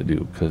it's going to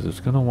do, because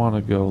it's going to want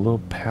to go a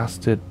little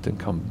past it and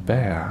come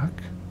back,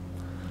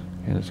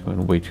 and it's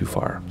going way too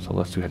far. So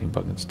let's do heading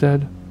bug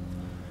instead.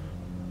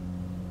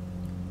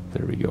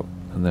 There we go.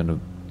 And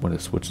then when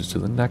it switches to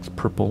the next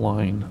purple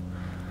line,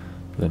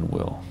 then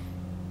we'll,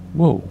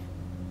 whoa,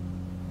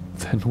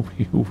 then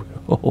we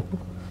will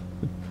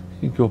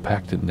go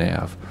back to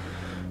nav.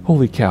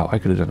 Holy cow, I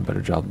could have done a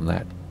better job than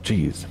that.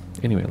 Jeez.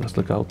 Anyway, let's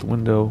look out the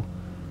window.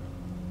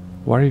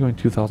 Why are you going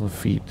 2,000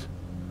 feet?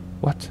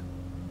 What?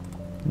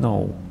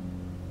 No.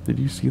 Did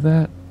you see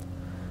that?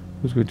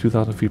 It was going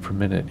 2,000 feet per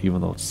minute,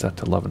 even though it's set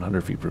to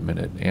 1,100 feet per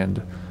minute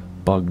and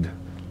bugged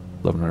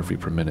 1,100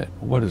 feet per minute.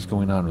 What is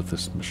going on with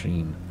this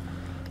machine?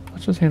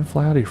 Let's just hand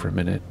fly out of here for a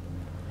minute,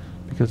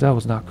 because that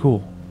was not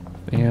cool.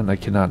 And I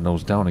cannot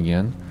nose down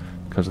again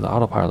because of the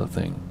autopilot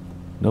thing.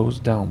 Nose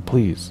down,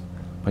 please.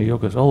 My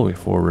yoke is all the way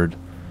forward.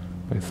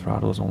 My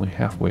throttle is only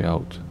halfway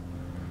out.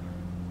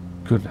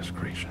 Goodness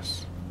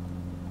gracious.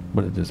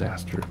 What a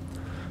disaster.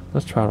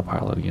 Let's try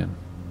autopilot again,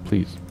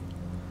 please.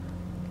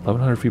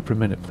 1,100 feet per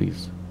minute,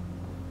 please.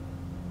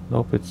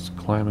 Nope, it's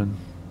climbing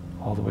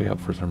all the way up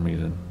for some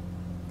reason.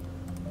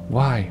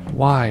 Why?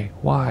 Why?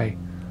 Why?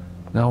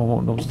 Now it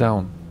won't nose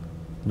down.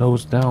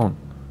 Nose down.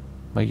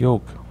 My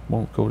yoke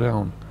won't go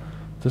down.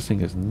 This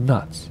thing is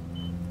nuts.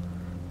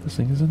 This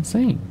thing is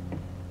insane.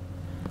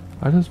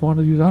 I just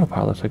wanted to use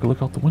autopilot so I could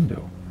look out the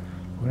window.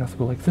 We're gonna have to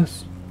go like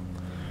this.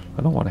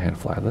 I don't want to hand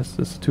fly this.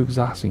 This is too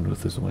exhausting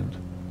with this wind.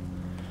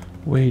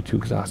 Way too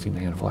exhausting to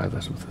hand fly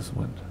this with this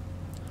wind.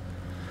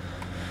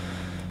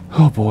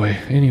 Oh boy.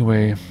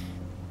 Anyway,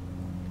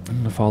 I'm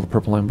gonna follow the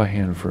purple line by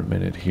hand for a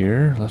minute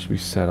here. Let's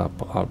reset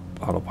up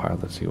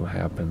autopilot, see what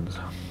happens.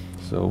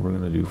 So we're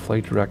gonna do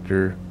flight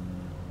director.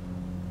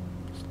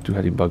 Let's do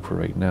heading bug for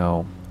right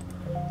now.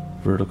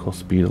 Vertical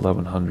speed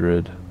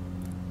 1100.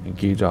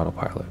 Engage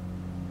autopilot.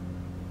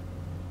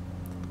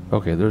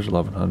 Okay, there's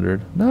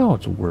 1100. Now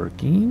it's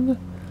working.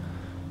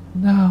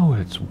 Now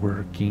it's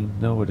working.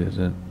 No, it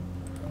isn't.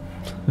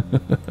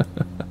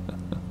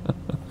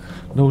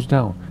 Nose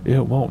down.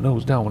 It won't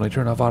nose down when I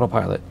turn off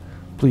autopilot.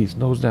 Please,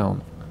 nose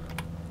down.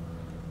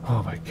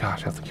 Oh my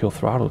gosh, I have to kill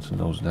throttle to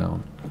nose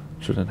down.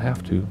 Shouldn't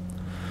have to.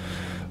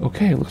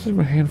 Okay, it looks like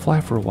we're hand fly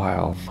for a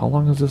while. How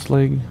long is this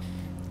leg?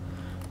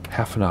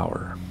 Half an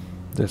hour.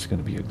 This is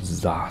going to be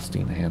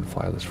exhausting to hand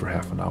fly this for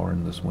half an hour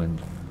in this wind.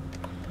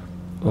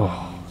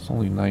 Oh, it's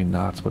only 9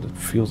 knots, but it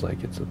feels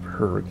like it's a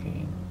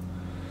hurricane.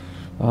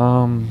 I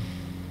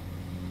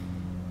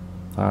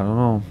don't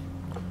know.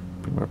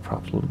 Bring my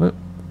props a little bit.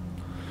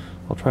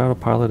 I'll try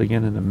autopilot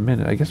again in a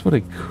minute. I guess what I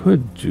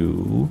could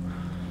do,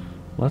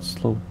 let's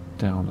slow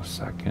down a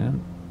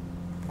second.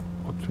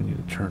 What do we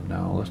need to turn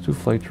now? Let's do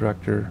flight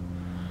director,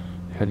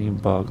 heading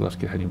bug. Let's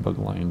get heading bug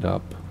lined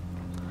up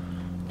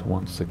to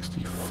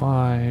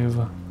 165.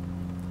 I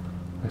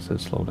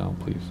said slow down,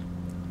 please.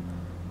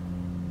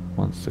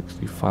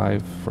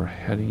 165 for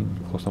heading,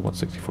 close enough.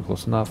 164,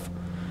 close enough.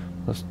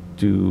 Let's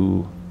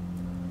do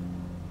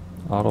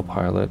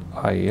autopilot,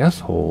 IAS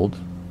hold,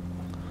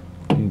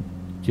 and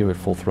give it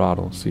full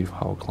throttle and see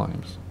how it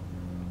climbs.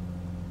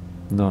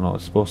 No,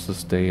 it's supposed to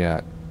stay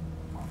at,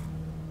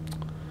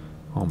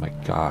 oh my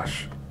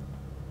gosh,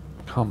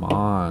 come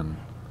on.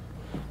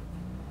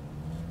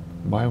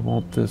 Why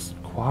won't this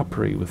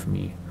cooperate with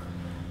me?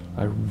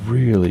 I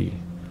really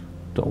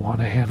don't want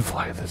to hand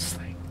fly this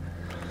thing.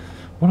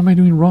 What am I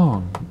doing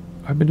wrong?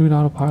 I've been doing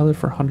autopilot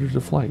for hundreds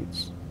of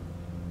flights.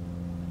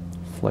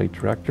 Flight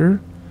director,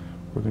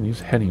 we're going to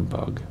use heading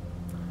bug.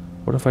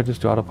 What if I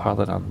just do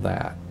autopilot on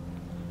that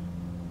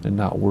and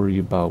not worry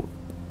about,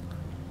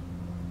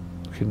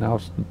 okay, now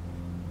it's,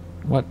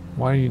 what,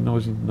 why are you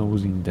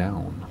nosing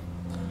down?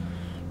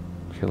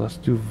 Okay, let's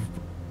do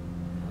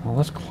Well,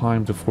 let's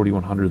climb to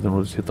 4100, then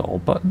we'll just hit the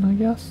Alt button, I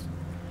guess.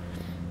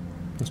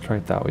 Let's try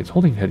it that way. It's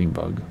holding heading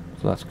bug,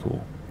 so that's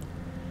cool.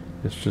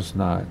 It's just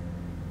not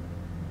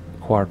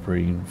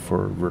cooperating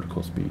for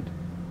vertical speed.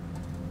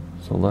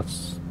 So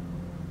let's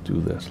do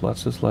this.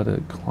 Let's just let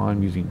it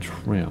climb using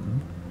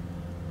trim.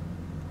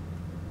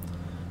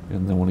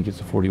 And then when it gets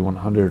to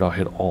 4100, I'll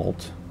hit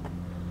Alt.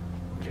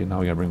 Okay, now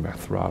we gotta bring back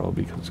throttle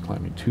because it's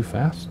climbing too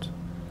fast.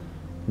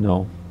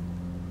 No,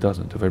 it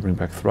doesn't. If I bring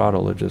back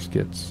throttle, it just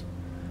gets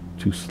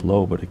too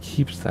slow, but it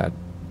keeps that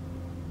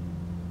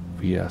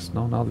VS.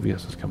 No, now the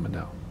VS is coming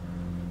down.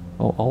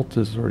 Oh, Alt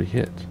is already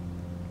hit.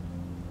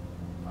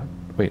 What?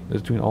 Wait,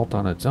 it's doing Alt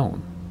on its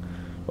own.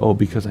 Oh,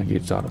 because I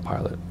engaged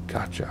autopilot.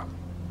 Gotcha.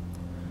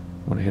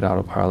 When I hit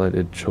autopilot,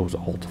 it chose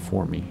Alt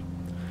for me.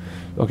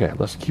 Okay,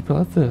 let's keep it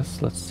like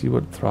this. Let's see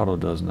what throttle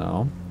does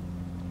now.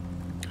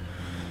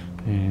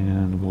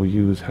 And we'll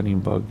use heading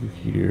bug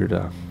here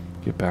to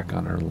get back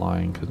on our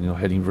line, because, you know,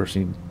 heading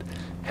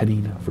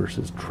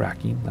versus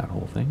tracking, that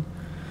whole thing.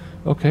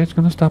 Okay, it's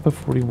going to stop at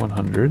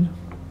 4100.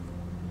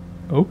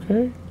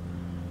 Okay.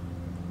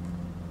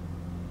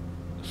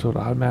 So it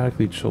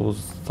automatically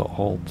chose the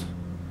Alt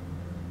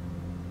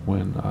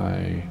when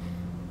I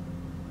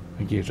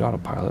engage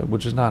autopilot,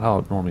 which is not how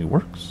it normally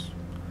works.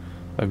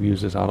 I've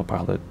used this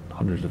autopilot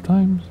hundreds of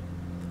times.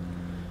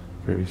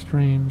 Very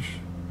strange.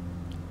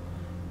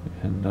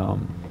 And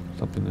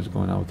something is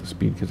going on with the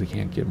speed because I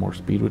can't get more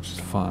speed, which is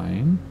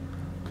fine,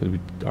 because we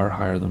are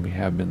higher than we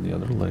have been the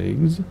other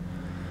legs.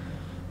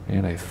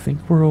 And I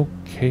think we're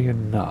okay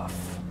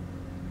enough.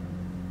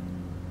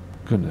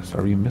 Goodness,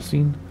 are we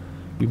missing?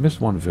 We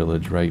missed one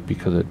village, right?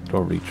 Because it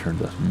already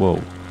turned us.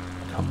 Whoa.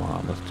 Come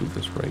on, let's do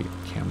this right.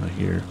 Camera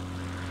here.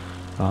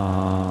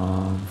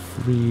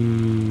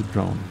 Free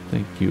drone.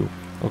 Thank you.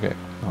 Okay.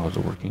 How is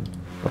it working?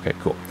 Okay,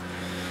 cool.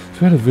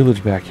 So we had a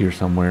village back here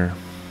somewhere.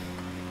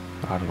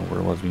 I don't know where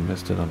it was. We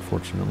missed it,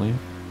 unfortunately.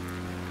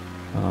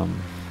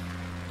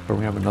 But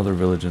we have another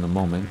village in a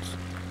moment.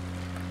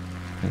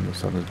 And the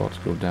sun is about to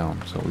go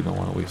down, so we don't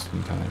want to waste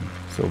any time.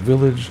 So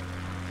village,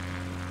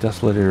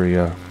 desolate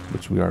area,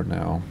 which we are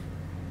now.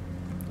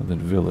 And then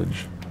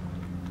village.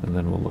 And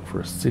then we'll look for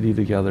a city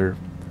together.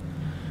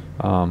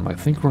 I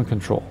think we're in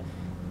control.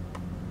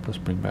 Let's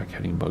bring back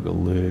heading bug a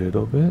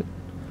little bit.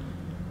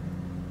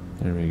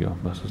 There we go.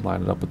 Let's just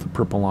line it up with the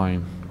purple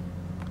line.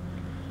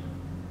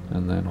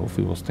 And then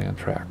hopefully we'll stay on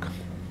track.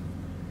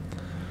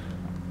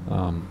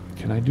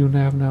 Can I do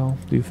nav now,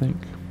 do you think?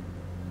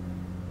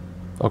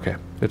 Okay,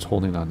 it's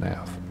holding on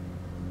nav.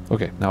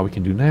 Okay, now we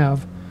can do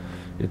nav.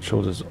 It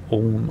shows its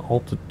own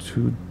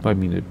altitude. I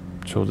mean, it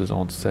shows its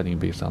own setting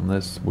based on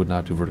this. Would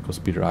not do vertical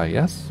speed or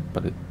IS,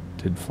 but it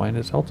did find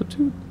its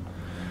altitude.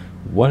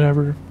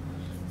 Whatever.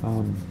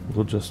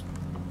 We'll just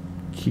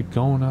keep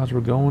going as we're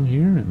going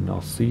here, and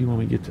I'll see you when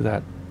we get to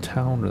that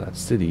town or that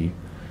city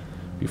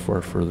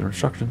before further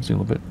instructions. See you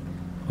in a little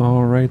bit.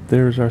 Alright,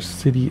 there's our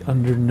city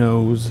under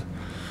nose.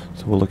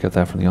 So we'll look at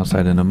that from the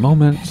outside in a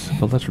moment.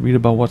 But let's read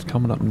about what's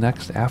coming up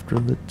next after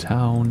the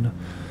town.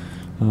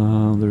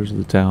 There's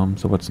the town.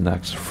 So what's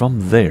next?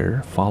 From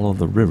there, follow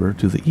the river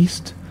to the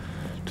east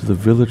to the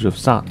village of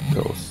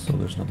Santos. So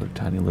there's another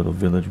tiny little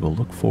village we'll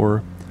look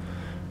for.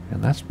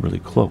 And that's really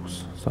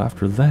close. So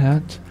after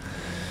that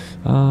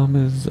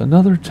is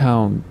another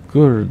town,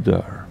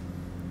 Gurdar,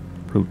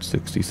 Route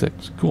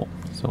 66. Cool.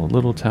 So a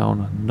little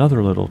town,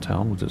 another little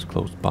town, which is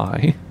close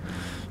by.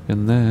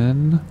 And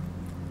then,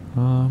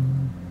 I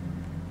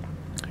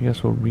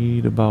guess we'll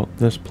read about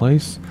this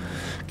place.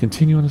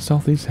 Continue on the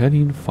southeast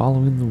heading,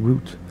 following the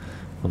route.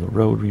 Well, the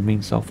road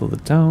remains south of the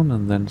town,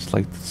 and then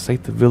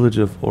cite the village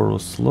of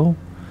Oroslo.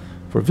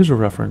 For visual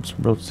reference,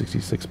 Route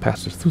 66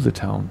 passes through the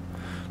town.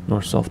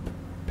 North-south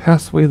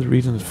pathway, the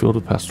region is filled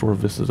with pastoral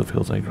vistas of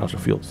hillside and grassy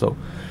fields. So,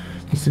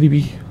 the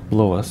city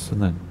below us,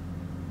 and then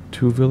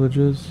 2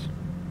 villages.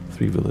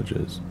 3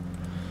 villages.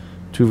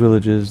 2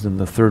 villages, then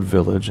the 3rd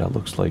village, that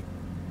looks like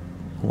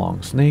a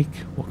long snake.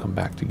 We'll come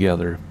back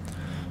together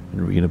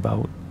and read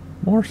about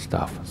more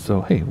stuff.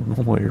 So, hey,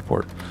 no more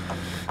airport.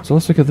 So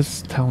let's look at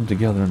this town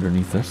together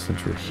underneath us,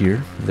 since we're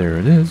here. There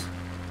it is.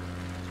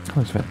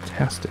 Oh, it's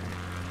fantastic.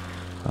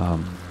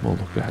 We'll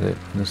look at it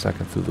in a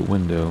second through the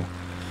window.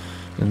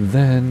 And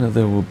then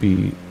there will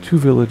be 2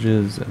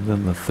 villages, and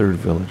then the 3rd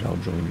village. I'll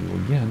join you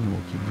again, and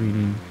we'll keep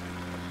reading.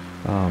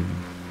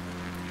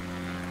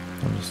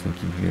 I'm just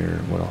thinking here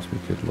what else we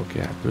could look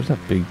at. There's that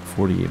big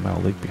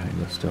 48-mile lake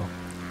behind us still.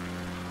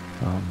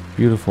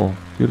 Beautiful,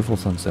 beautiful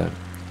sunset.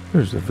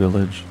 There's the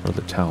village, or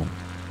the town.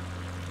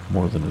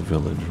 More than a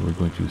village. We're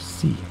going to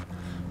see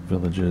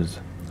villages.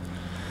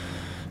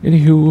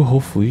 Anywho,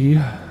 hopefully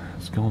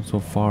it's going so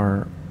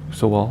far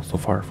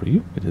for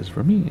you. It is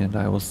for me, and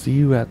I will see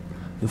you at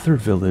the 3rd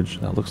village.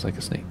 That looks like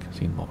a snake.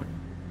 See you in a moment.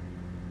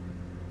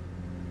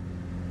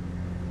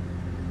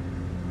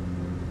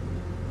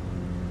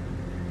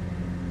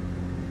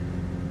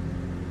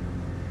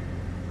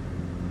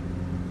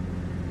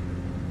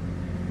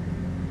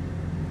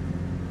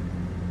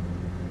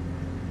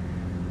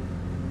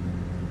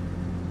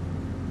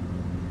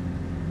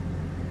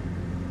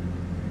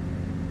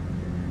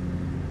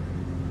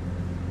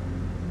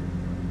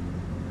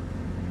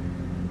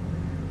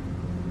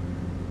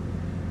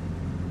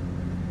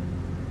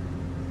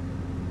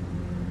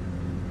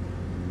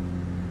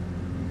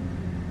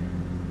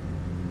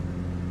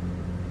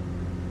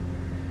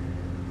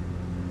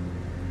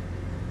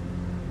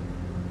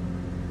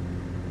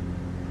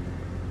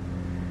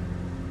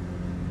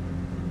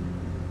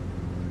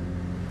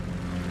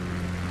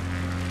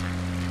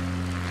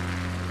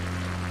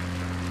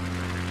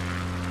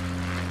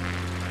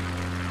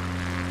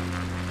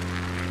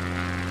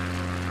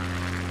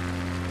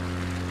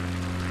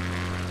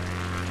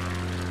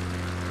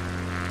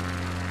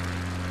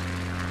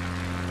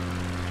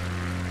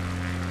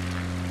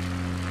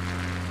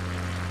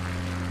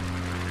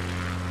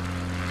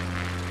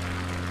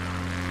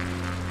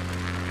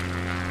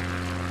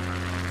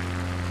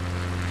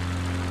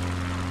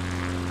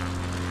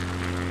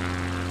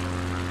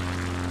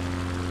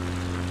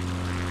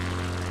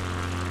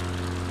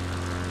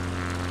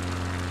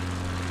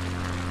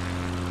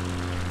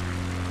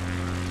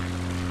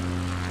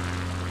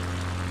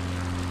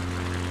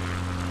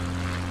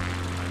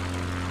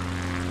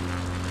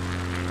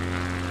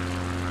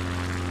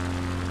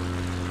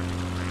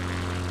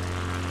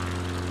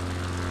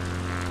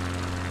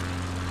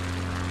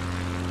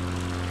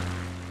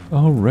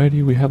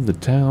 Alrighty, we have the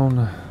town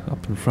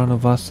up in front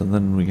of us, and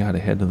then we gotta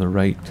head to the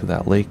right to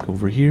that lake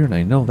over here, and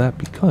I know that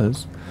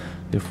because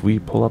if we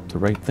pull up the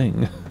right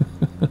thing,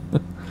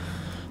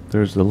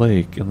 there's the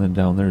lake, and then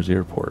down there's the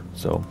airport.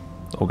 So,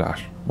 oh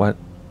gosh, what?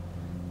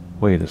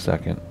 Wait a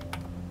second.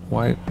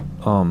 Why,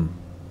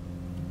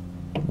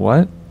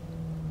 what?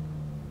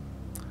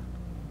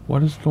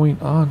 What is going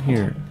on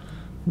here?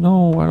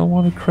 No, I don't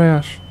want to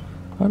crash.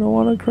 I don't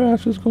want to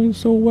crash. It's going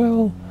so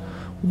well.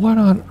 What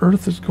on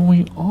earth is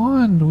going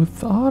on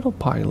with the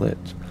autopilot?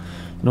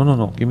 No, no,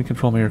 no. Give me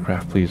control of my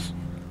aircraft, please.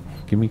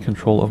 Give me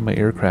control of my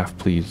aircraft,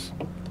 please.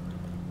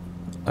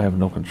 I have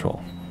no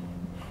control.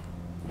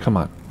 Come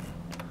on.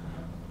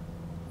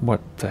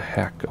 What the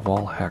heck of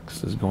all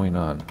hecks is going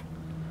on?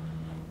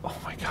 Oh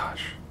my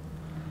gosh.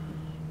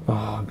 Oh,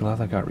 I'm glad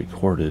that got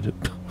recorded.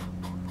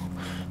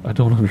 I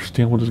don't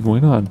understand what is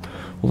going on.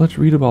 Well, let's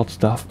read about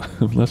stuff.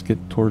 Let's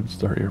get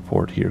towards our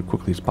airport here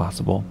quickly as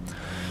possible.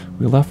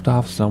 We left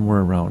off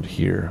somewhere around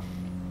here.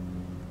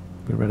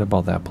 We read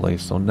about that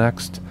place. So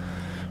next,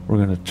 we're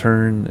going to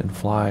turn and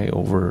fly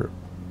over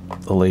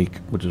the lake,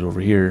 which is over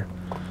here.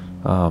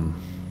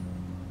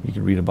 You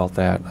can read about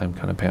that. I'm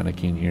kind of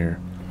panicking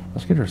here.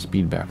 Let's get our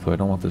speed back, though. I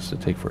don't want this to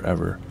take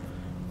forever.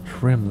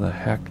 Trim the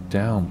heck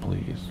down,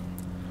 please.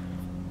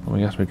 Oh my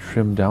gosh, my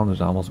trim down is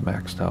almost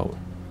maxed out.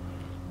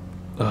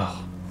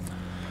 Ugh.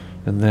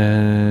 And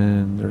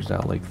then there's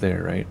that lake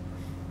there, right?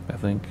 I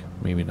think.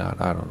 Maybe not.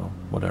 I don't know.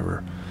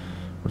 Whatever.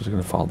 We're just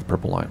going to follow the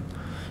purple line.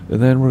 And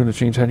then we're going to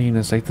change heading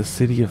and sight the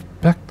city of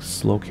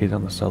Pécs, located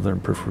on the southern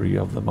periphery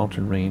of the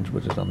mountain range,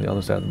 which is on the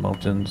other side of the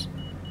mountains.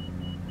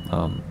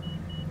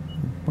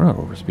 We're not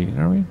overspeeding,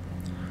 are we?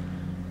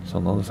 So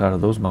on the other side of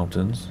those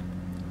mountains,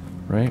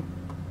 right?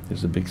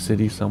 There's a big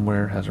city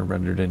somewhere. Hasn't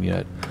rendered in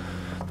yet.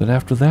 Then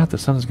after that, the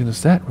sun is going to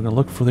set. We're going to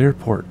look for the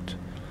airport.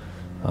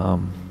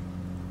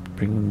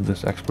 Bring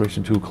this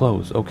exploration to a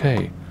close.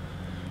 Okay.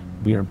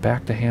 We are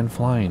back to hand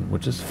flying,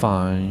 which is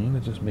fine.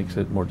 It just makes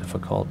it more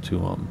difficult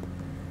to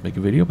make a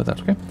video, but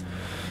that's okay.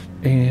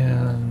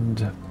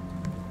 And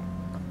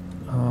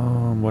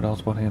what else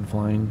about hand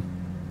flying?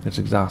 It's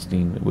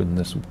exhausting in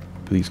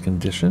these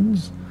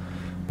conditions,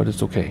 but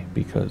it's okay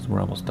because we're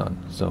almost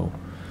done. So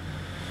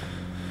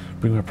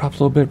bring my props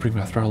a little bit, bring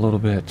my throttle a little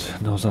bit,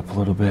 nose up a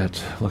little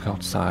bit, look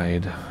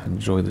outside,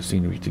 enjoy the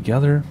scenery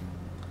together.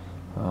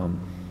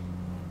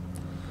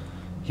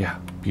 Yeah,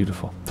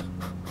 beautiful.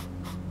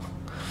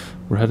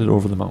 We're headed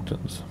over the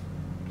mountains.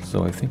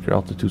 So I think your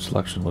altitude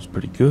selection was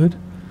pretty good.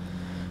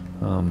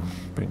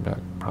 Bring back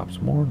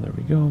props more. There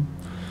we go.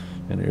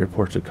 And the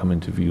airport should come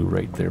into view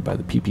right there by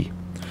the PP.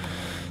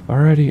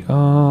 Alrighty,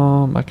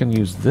 I can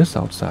use this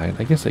outside.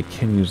 I guess I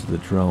can use the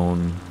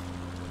drone.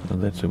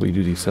 And that's what we do.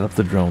 You set up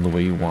the drone the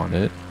way you want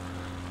it.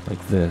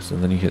 Like this.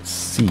 And then you hit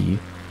C,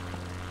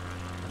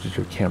 which is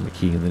your camera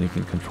key. And then you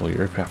can control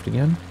your aircraft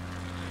again.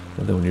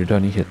 And then when you're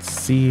done, you hit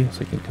C, so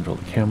you can control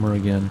the camera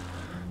again.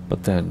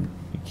 But then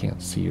you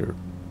can't see your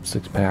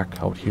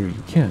six-pack. Out here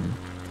you can.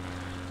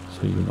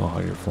 So you know how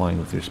you're flying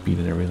with your speed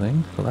and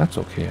everything. So that's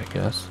okay, I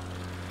guess.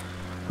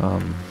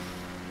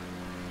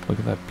 Look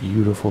at that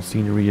beautiful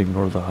scenery.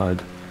 Ignore the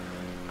HUD.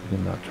 You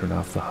cannot turn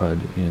off the HUD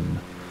in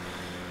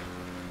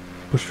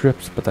push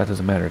strips, but that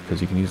doesn't matter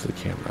because you can use the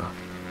camera.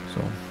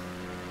 So,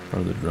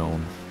 or the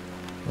drone.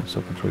 And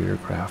so control your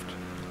aircraft.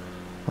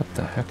 What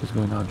the heck is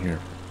going on here?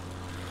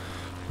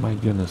 My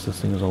goodness,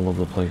 this thing is all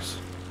over the place.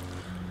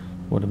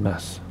 What a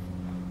mess.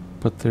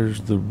 But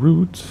there's the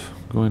route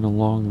going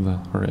along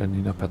the, or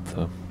ending up at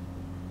the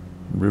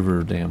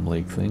river dam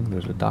lake thing.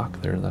 There's a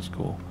dock there, that's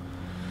cool.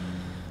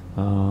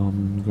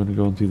 I'm going to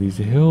go through these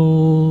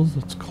hills.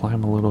 Let's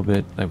climb a little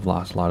bit. I've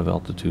lost a lot of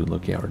altitude.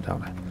 Look, yeah, we're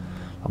down at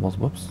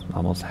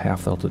almost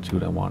half the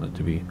altitude I want it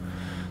to be.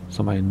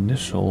 So my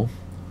initial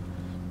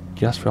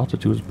guess for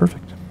altitude is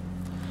perfect.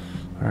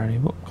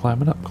 Alrighty, well,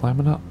 climbing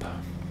up.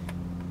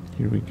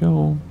 Here we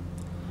go.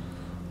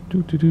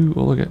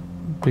 Oh, look at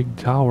big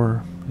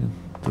tower in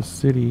the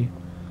city.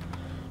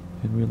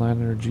 And we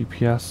land on our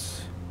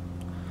GPS.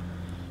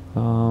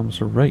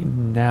 So right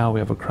now we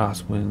have a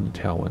crosswind,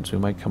 tailwind. So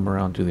we might come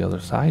around to the other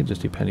side,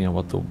 just depending on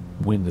what the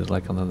wind is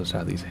like on the other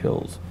side of these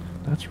hills.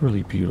 That's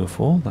really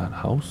beautiful. That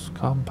house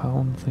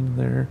compound thing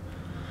there.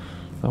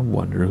 I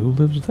wonder who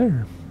lives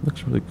there.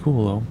 Looks really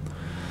cool though.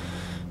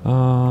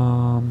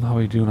 How are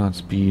we doing on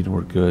speed?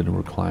 We're good.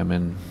 We're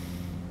climbing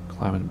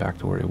back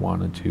to where we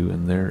wanted to,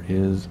 and there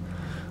is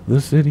the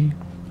city.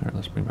 All right,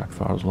 let's bring back the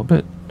throttles a little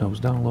bit,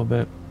 nose down a little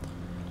bit,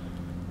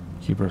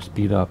 keep our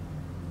speed up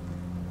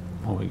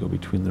while we go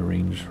between the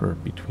range, or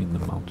between the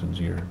mountains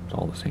here. It's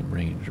all the same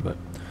range, but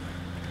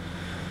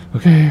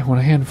okay, when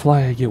I hand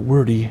fly I get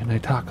wordy and I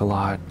talk a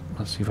lot.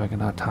 Let's see if I can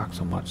not talk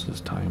so much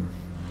this time.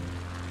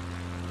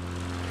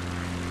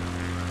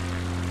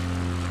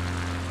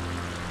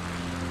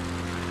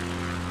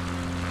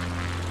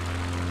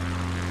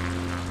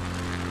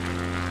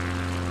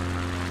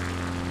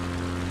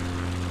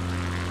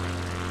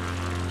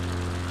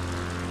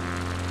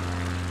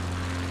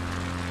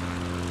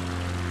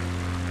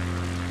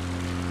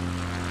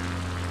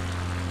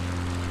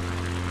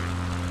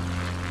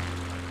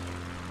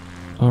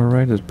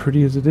 Alright, as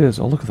pretty as it is.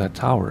 Oh, look at that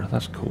tower.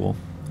 That's cool.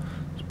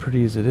 As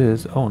pretty as it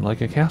is. Oh, and like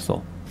a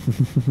castle.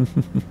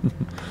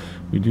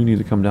 We do need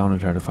to come down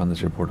and try to find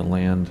this airport to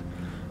land.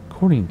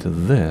 According to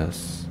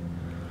this,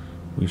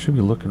 we should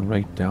be looking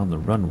right down the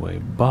runway,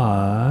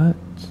 but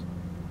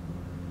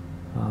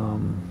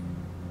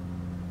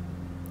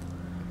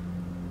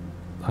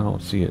I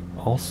don't see it.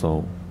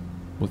 Also,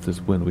 with this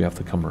wind, we have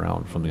to come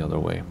around from the other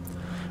way.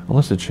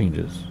 Unless it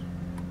changes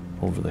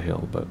over the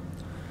hill, but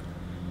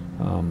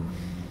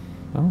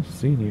I don't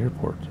see any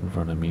airports in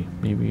front of me.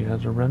 Maybe it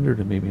has a rendered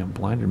and maybe I'm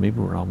blind, or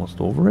maybe we're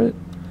almost over it.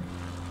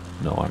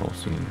 No, I don't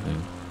see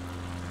anything.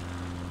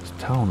 This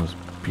town is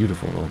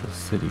beautiful though, the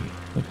city.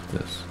 Look at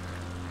this.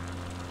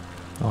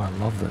 Oh, I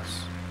love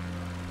this.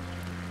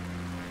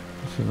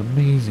 This is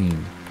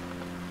amazing.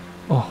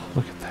 Oh,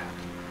 look at that.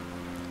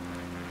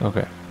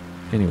 Okay.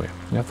 Anyway,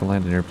 we have to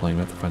land an airplane.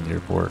 We have to find the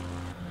airport.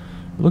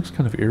 It looks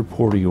kind of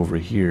airporty over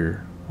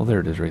here. Well,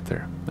 there it is right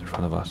there in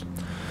front of us.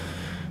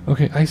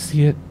 Okay, I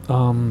see it,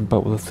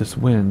 but with this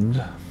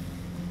wind,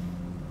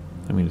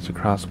 I mean, it's a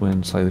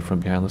crosswind slightly from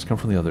behind. Let's come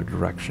from the other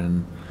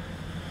direction,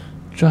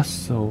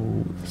 just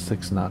so the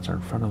 6 knots are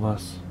in front of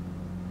us.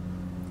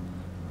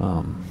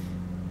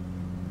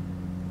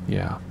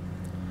 Yeah,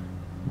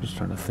 I'm just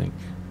trying to think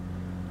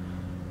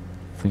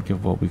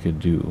of what we could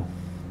do.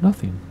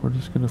 Nothing. We're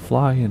just going to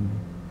fly and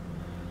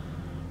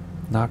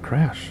not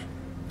crash.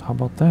 How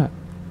about that?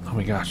 Oh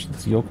my gosh,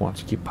 this yoke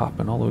wants to keep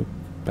popping all the way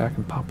back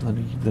and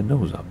popping the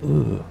nose up.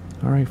 Ugh.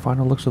 Alright,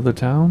 final looks of the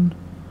town.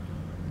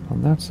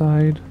 On that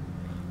side.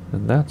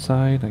 And that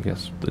side. I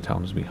guess the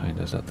town is behind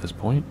us at this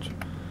point.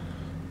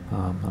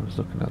 I was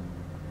looking at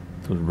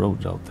those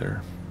roads out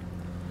there.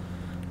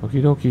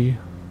 Okie dokie.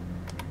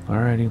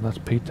 Alrighty, let's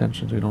pay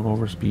attention so we don't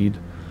overspeed.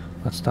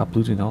 Let's stop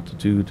losing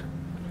altitude.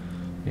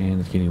 And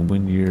it's getting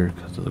windier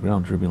because of the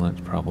ground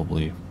turbulence,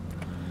 probably.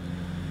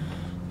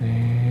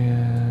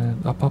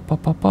 And up, up,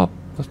 up, up, up.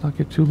 Let's not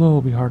get too low.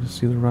 It'll be hard to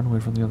see the runway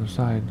from the other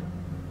side.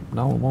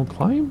 Now it won't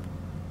climb?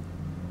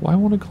 Why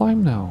won't it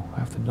climb now? I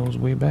have to nose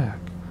way back.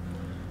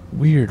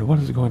 Weird. What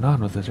is going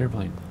on with this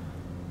airplane?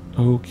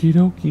 Okie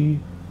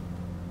dokie.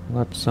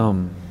 Let's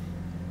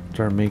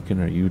start making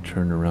our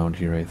U-turn around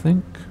here, I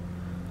think.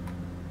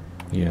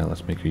 Yeah,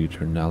 let's make a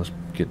U-turn now. Let's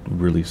get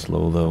really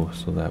slow though,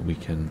 so that we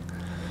can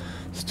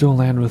still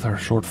land with our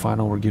short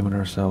final we're giving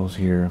ourselves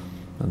here.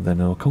 And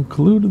then it'll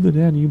conclude the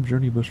Danube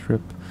journey bush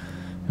trip.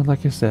 And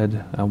like I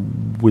said, I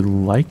would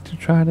like to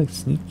try to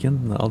sneak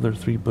in the other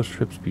 3 bush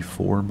trips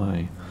before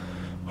my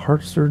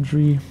heart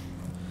surgery.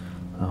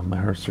 My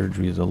heart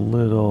surgery is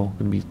going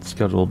to be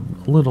scheduled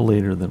a little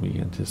later than we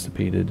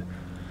anticipated.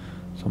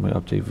 So my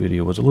update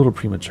video was a little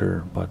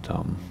premature, but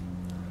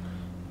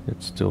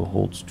it still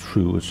holds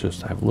true. It's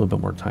just I have a little bit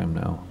more time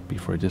now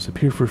before I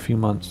disappear for a few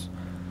months.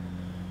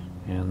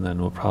 And then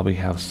we'll probably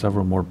have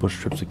several more bush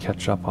trips to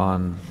catch up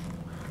on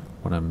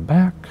when I'm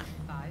back.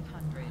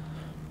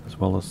 As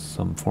well as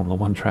some Formula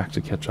 1 tracks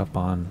to catch up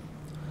on.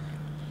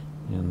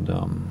 And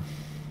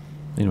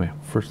anyway,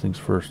 first things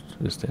first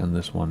is to end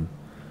this one.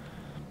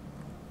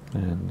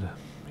 And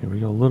here we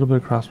go, a little bit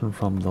of crosswind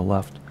from the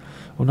left.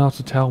 Oh, now it's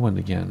a tailwind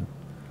again.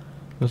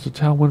 There's a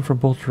tailwind from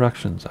both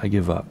directions. I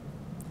give up.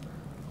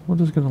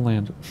 What is going to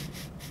land?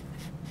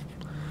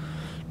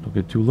 Don't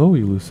get too low,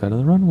 you lose sight of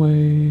the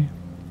runway.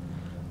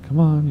 Come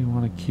on, you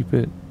want to keep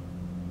it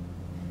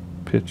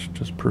pitched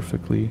just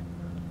perfectly.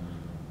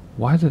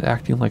 Why is it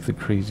acting like the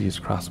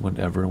craziest crosswind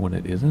ever when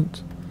it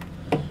isn't?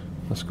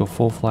 Let's go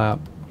full flap.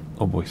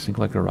 Oh boy, sink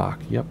like a rock.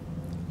 Yep.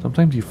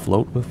 Sometimes you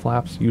float with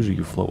flaps. Usually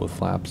you float with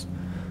flaps.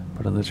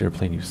 But on this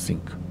airplane you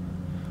sink.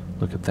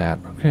 Look at that.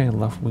 Okay,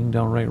 left wing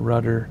down, right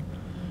rudder.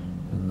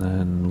 And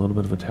then a little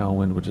bit of a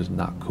tailwind, which is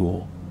not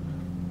cool.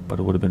 But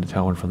it would have been a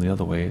tailwind from the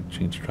other way. It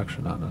changed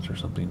direction on us or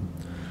something.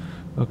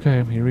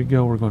 Okay, here we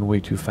go. We're going way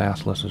too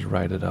fast. Let's just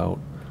ride it out.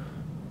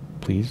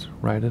 Please,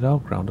 ride it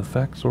out. Ground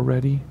effects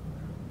already.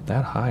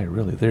 That high,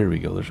 really. There we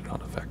go. There's a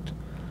ground effect.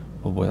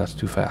 Oh boy, that's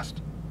too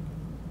fast.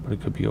 But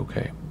it could be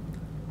okay.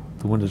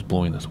 The wind is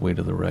blowing us way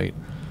to the right.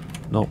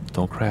 Nope,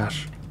 don't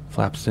crash.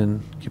 Flaps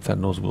in. Keep that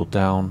nose wheel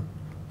down.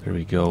 There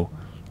we go.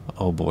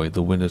 Oh boy,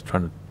 the wind is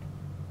trying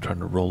to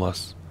roll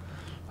us.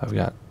 I've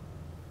got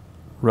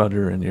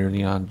rudder and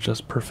aileron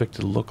just perfect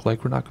to look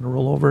like we're not going to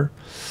roll over.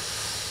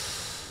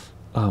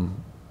 Can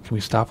we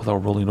stop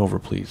without rolling over,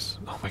 please?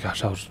 Oh my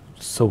gosh, that was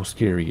so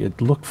scary.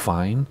 It looked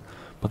fine,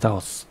 but that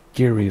was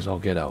scary as all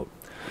get out.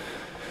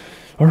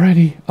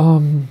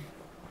 Alrighty,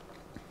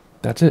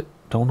 that's it.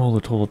 Don't know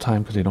the total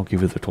time because they don't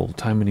give you the total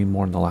time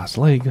anymore in the last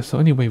leg. So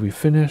anyway, we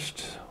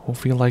finished.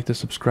 Hopefully you like to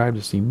subscribe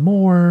to see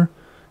more.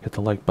 Hit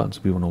the like button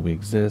so people know we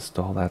exist,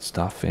 all that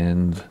stuff.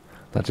 And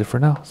that's it for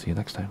now. See you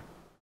next time.